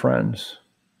 dear friends,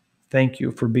 thank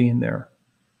you for being there.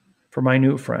 For my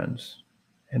new friends,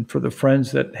 and for the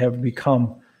friends that have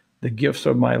become the gifts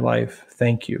of my life,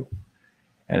 thank you.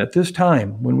 And at this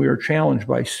time, when we are challenged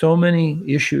by so many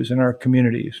issues in our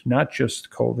communities, not just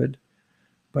COVID,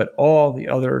 but all the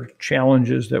other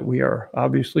challenges that we are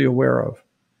obviously aware of,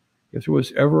 if there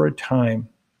was ever a time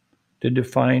to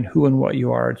define who and what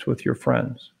you are, it's with your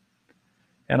friends.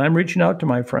 And I'm reaching out to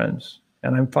my friends,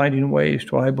 and I'm finding ways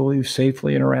to, I believe,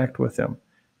 safely interact with them.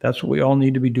 That's what we all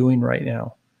need to be doing right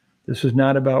now. This is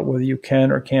not about whether you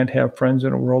can or can't have friends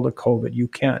in a world of COVID. You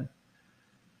can.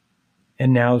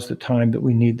 And now's the time that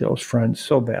we need those friends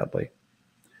so badly.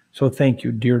 So thank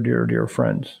you, dear, dear, dear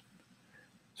friends.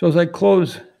 So as I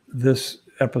close this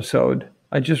episode,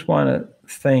 I just want to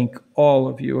thank all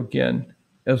of you again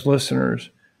as listeners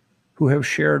who have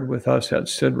shared with us at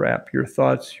SIDRAP your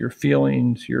thoughts, your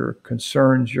feelings, your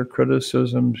concerns, your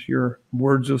criticisms, your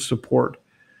words of support.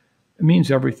 It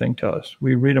means everything to us.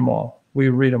 We read them all. We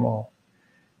read them all.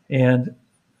 And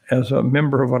as a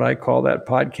member of what I call that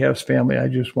podcast family, I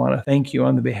just want to thank you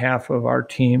on the behalf of our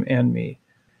team and me.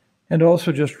 And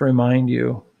also just remind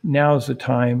you, now is the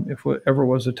time, if it ever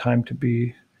was a time to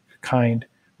be kind.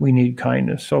 We need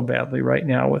kindness so badly right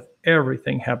now with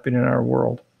everything happening in our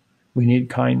world. We need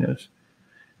kindness.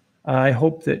 I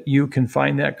hope that you can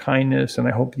find that kindness, and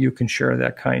I hope you can share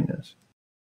that kindness.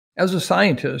 As a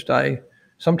scientist, I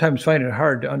sometimes find it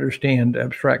hard to understand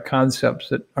abstract concepts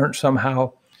that aren't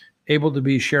somehow able to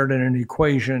be shared in an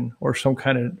equation or some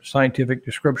kind of scientific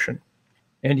description.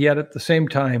 And yet at the same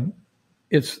time,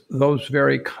 it's those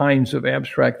very kinds of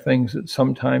abstract things that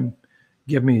sometimes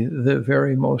give me the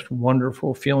very most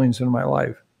wonderful feelings in my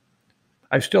life.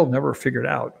 I've still never figured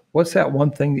out what's that one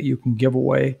thing that you can give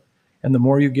away, and the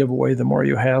more you give away, the more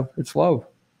you have. It's love.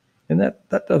 And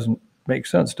that doesn't make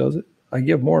sense, does it? I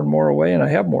give more and more away, and I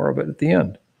have more of it at the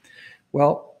end.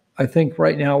 Well, I think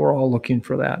right now we're all looking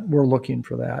for that. We're looking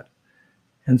for that.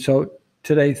 And so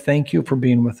today, thank you for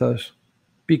being with us.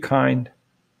 Be kind,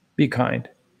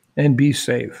 and be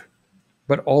safe,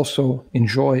 but also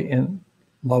enjoy and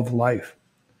love life.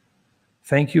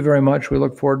 Thank you very much. We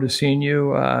look forward to seeing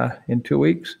you in 2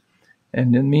 weeks.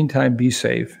 And in the meantime, be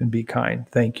safe and be kind.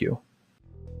 Thank you.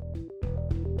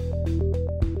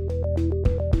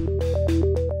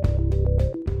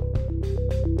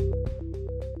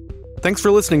 Thanks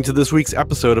for listening to this week's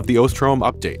episode of the Osterholm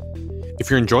Update. If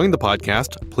you're enjoying the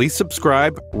podcast, please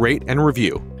subscribe, rate, and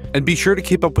review. And be sure to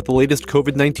keep up with the latest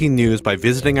COVID-19 news by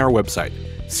visiting our website,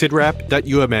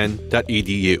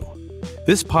 sidrap.umn.edu.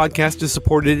 This podcast is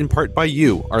supported in part by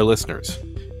you, our listeners.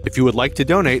 If you would like to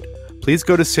donate, please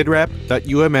go to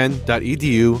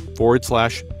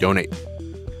sidrap.umn.edu/donate.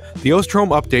 The Osterholm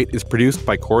Update is produced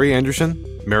by Corey Anderson,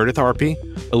 Meredith Arpey,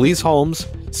 Elise Holmes,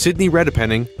 Sydney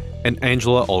Redepenning, and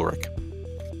Angela Ulrich.